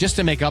we? Just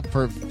to make up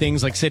for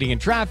things like sitting in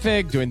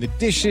traffic, doing the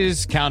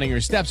dishes, counting your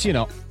steps, you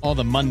know, all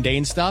the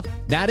mundane stuff.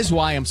 That is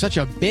why I'm such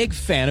a big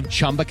fan of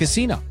Chumba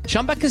Casino.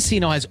 Chumba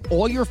Casino has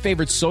all your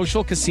favorite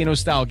social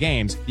casino-style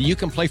games that you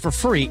can play for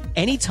free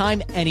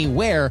anytime,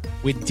 anywhere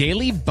with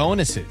daily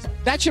bonuses.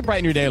 That should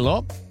brighten your day a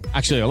little.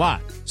 Actually, a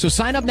lot. So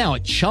sign up now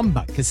at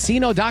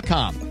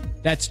ChumbaCasino.com.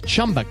 That's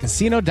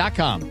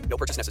ChumbaCasino.com. No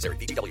purchase necessary.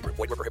 VGW Group.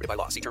 Void where prohibited by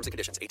law. See terms and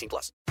conditions.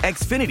 18+.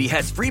 Xfinity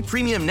has free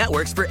premium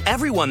networks for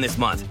everyone this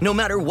month, no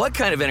matter what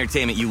kind of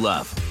entertainment you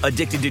love.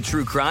 Addicted to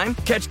true crime?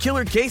 Catch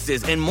killer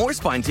cases and more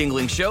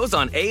spine-tingling shows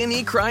on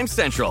A&E Crime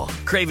Central.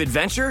 Crave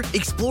adventure?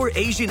 Explore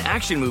Asian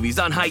action movies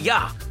on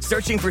Hi-Ya.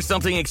 Searching for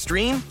something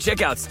extreme?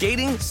 Check out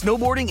skating,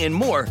 snowboarding, and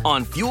more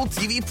on Fuel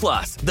TV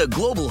Plus, the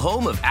global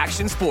home of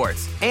action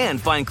sports.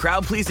 And find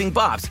crowd-pleasing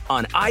bops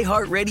on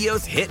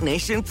iHeartRadio's Hit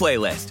Nation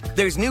playlist.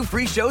 There's new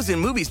free shows and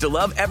movies to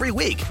love every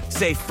week.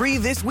 Say free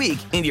this week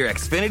in your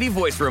Xfinity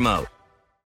voice remote.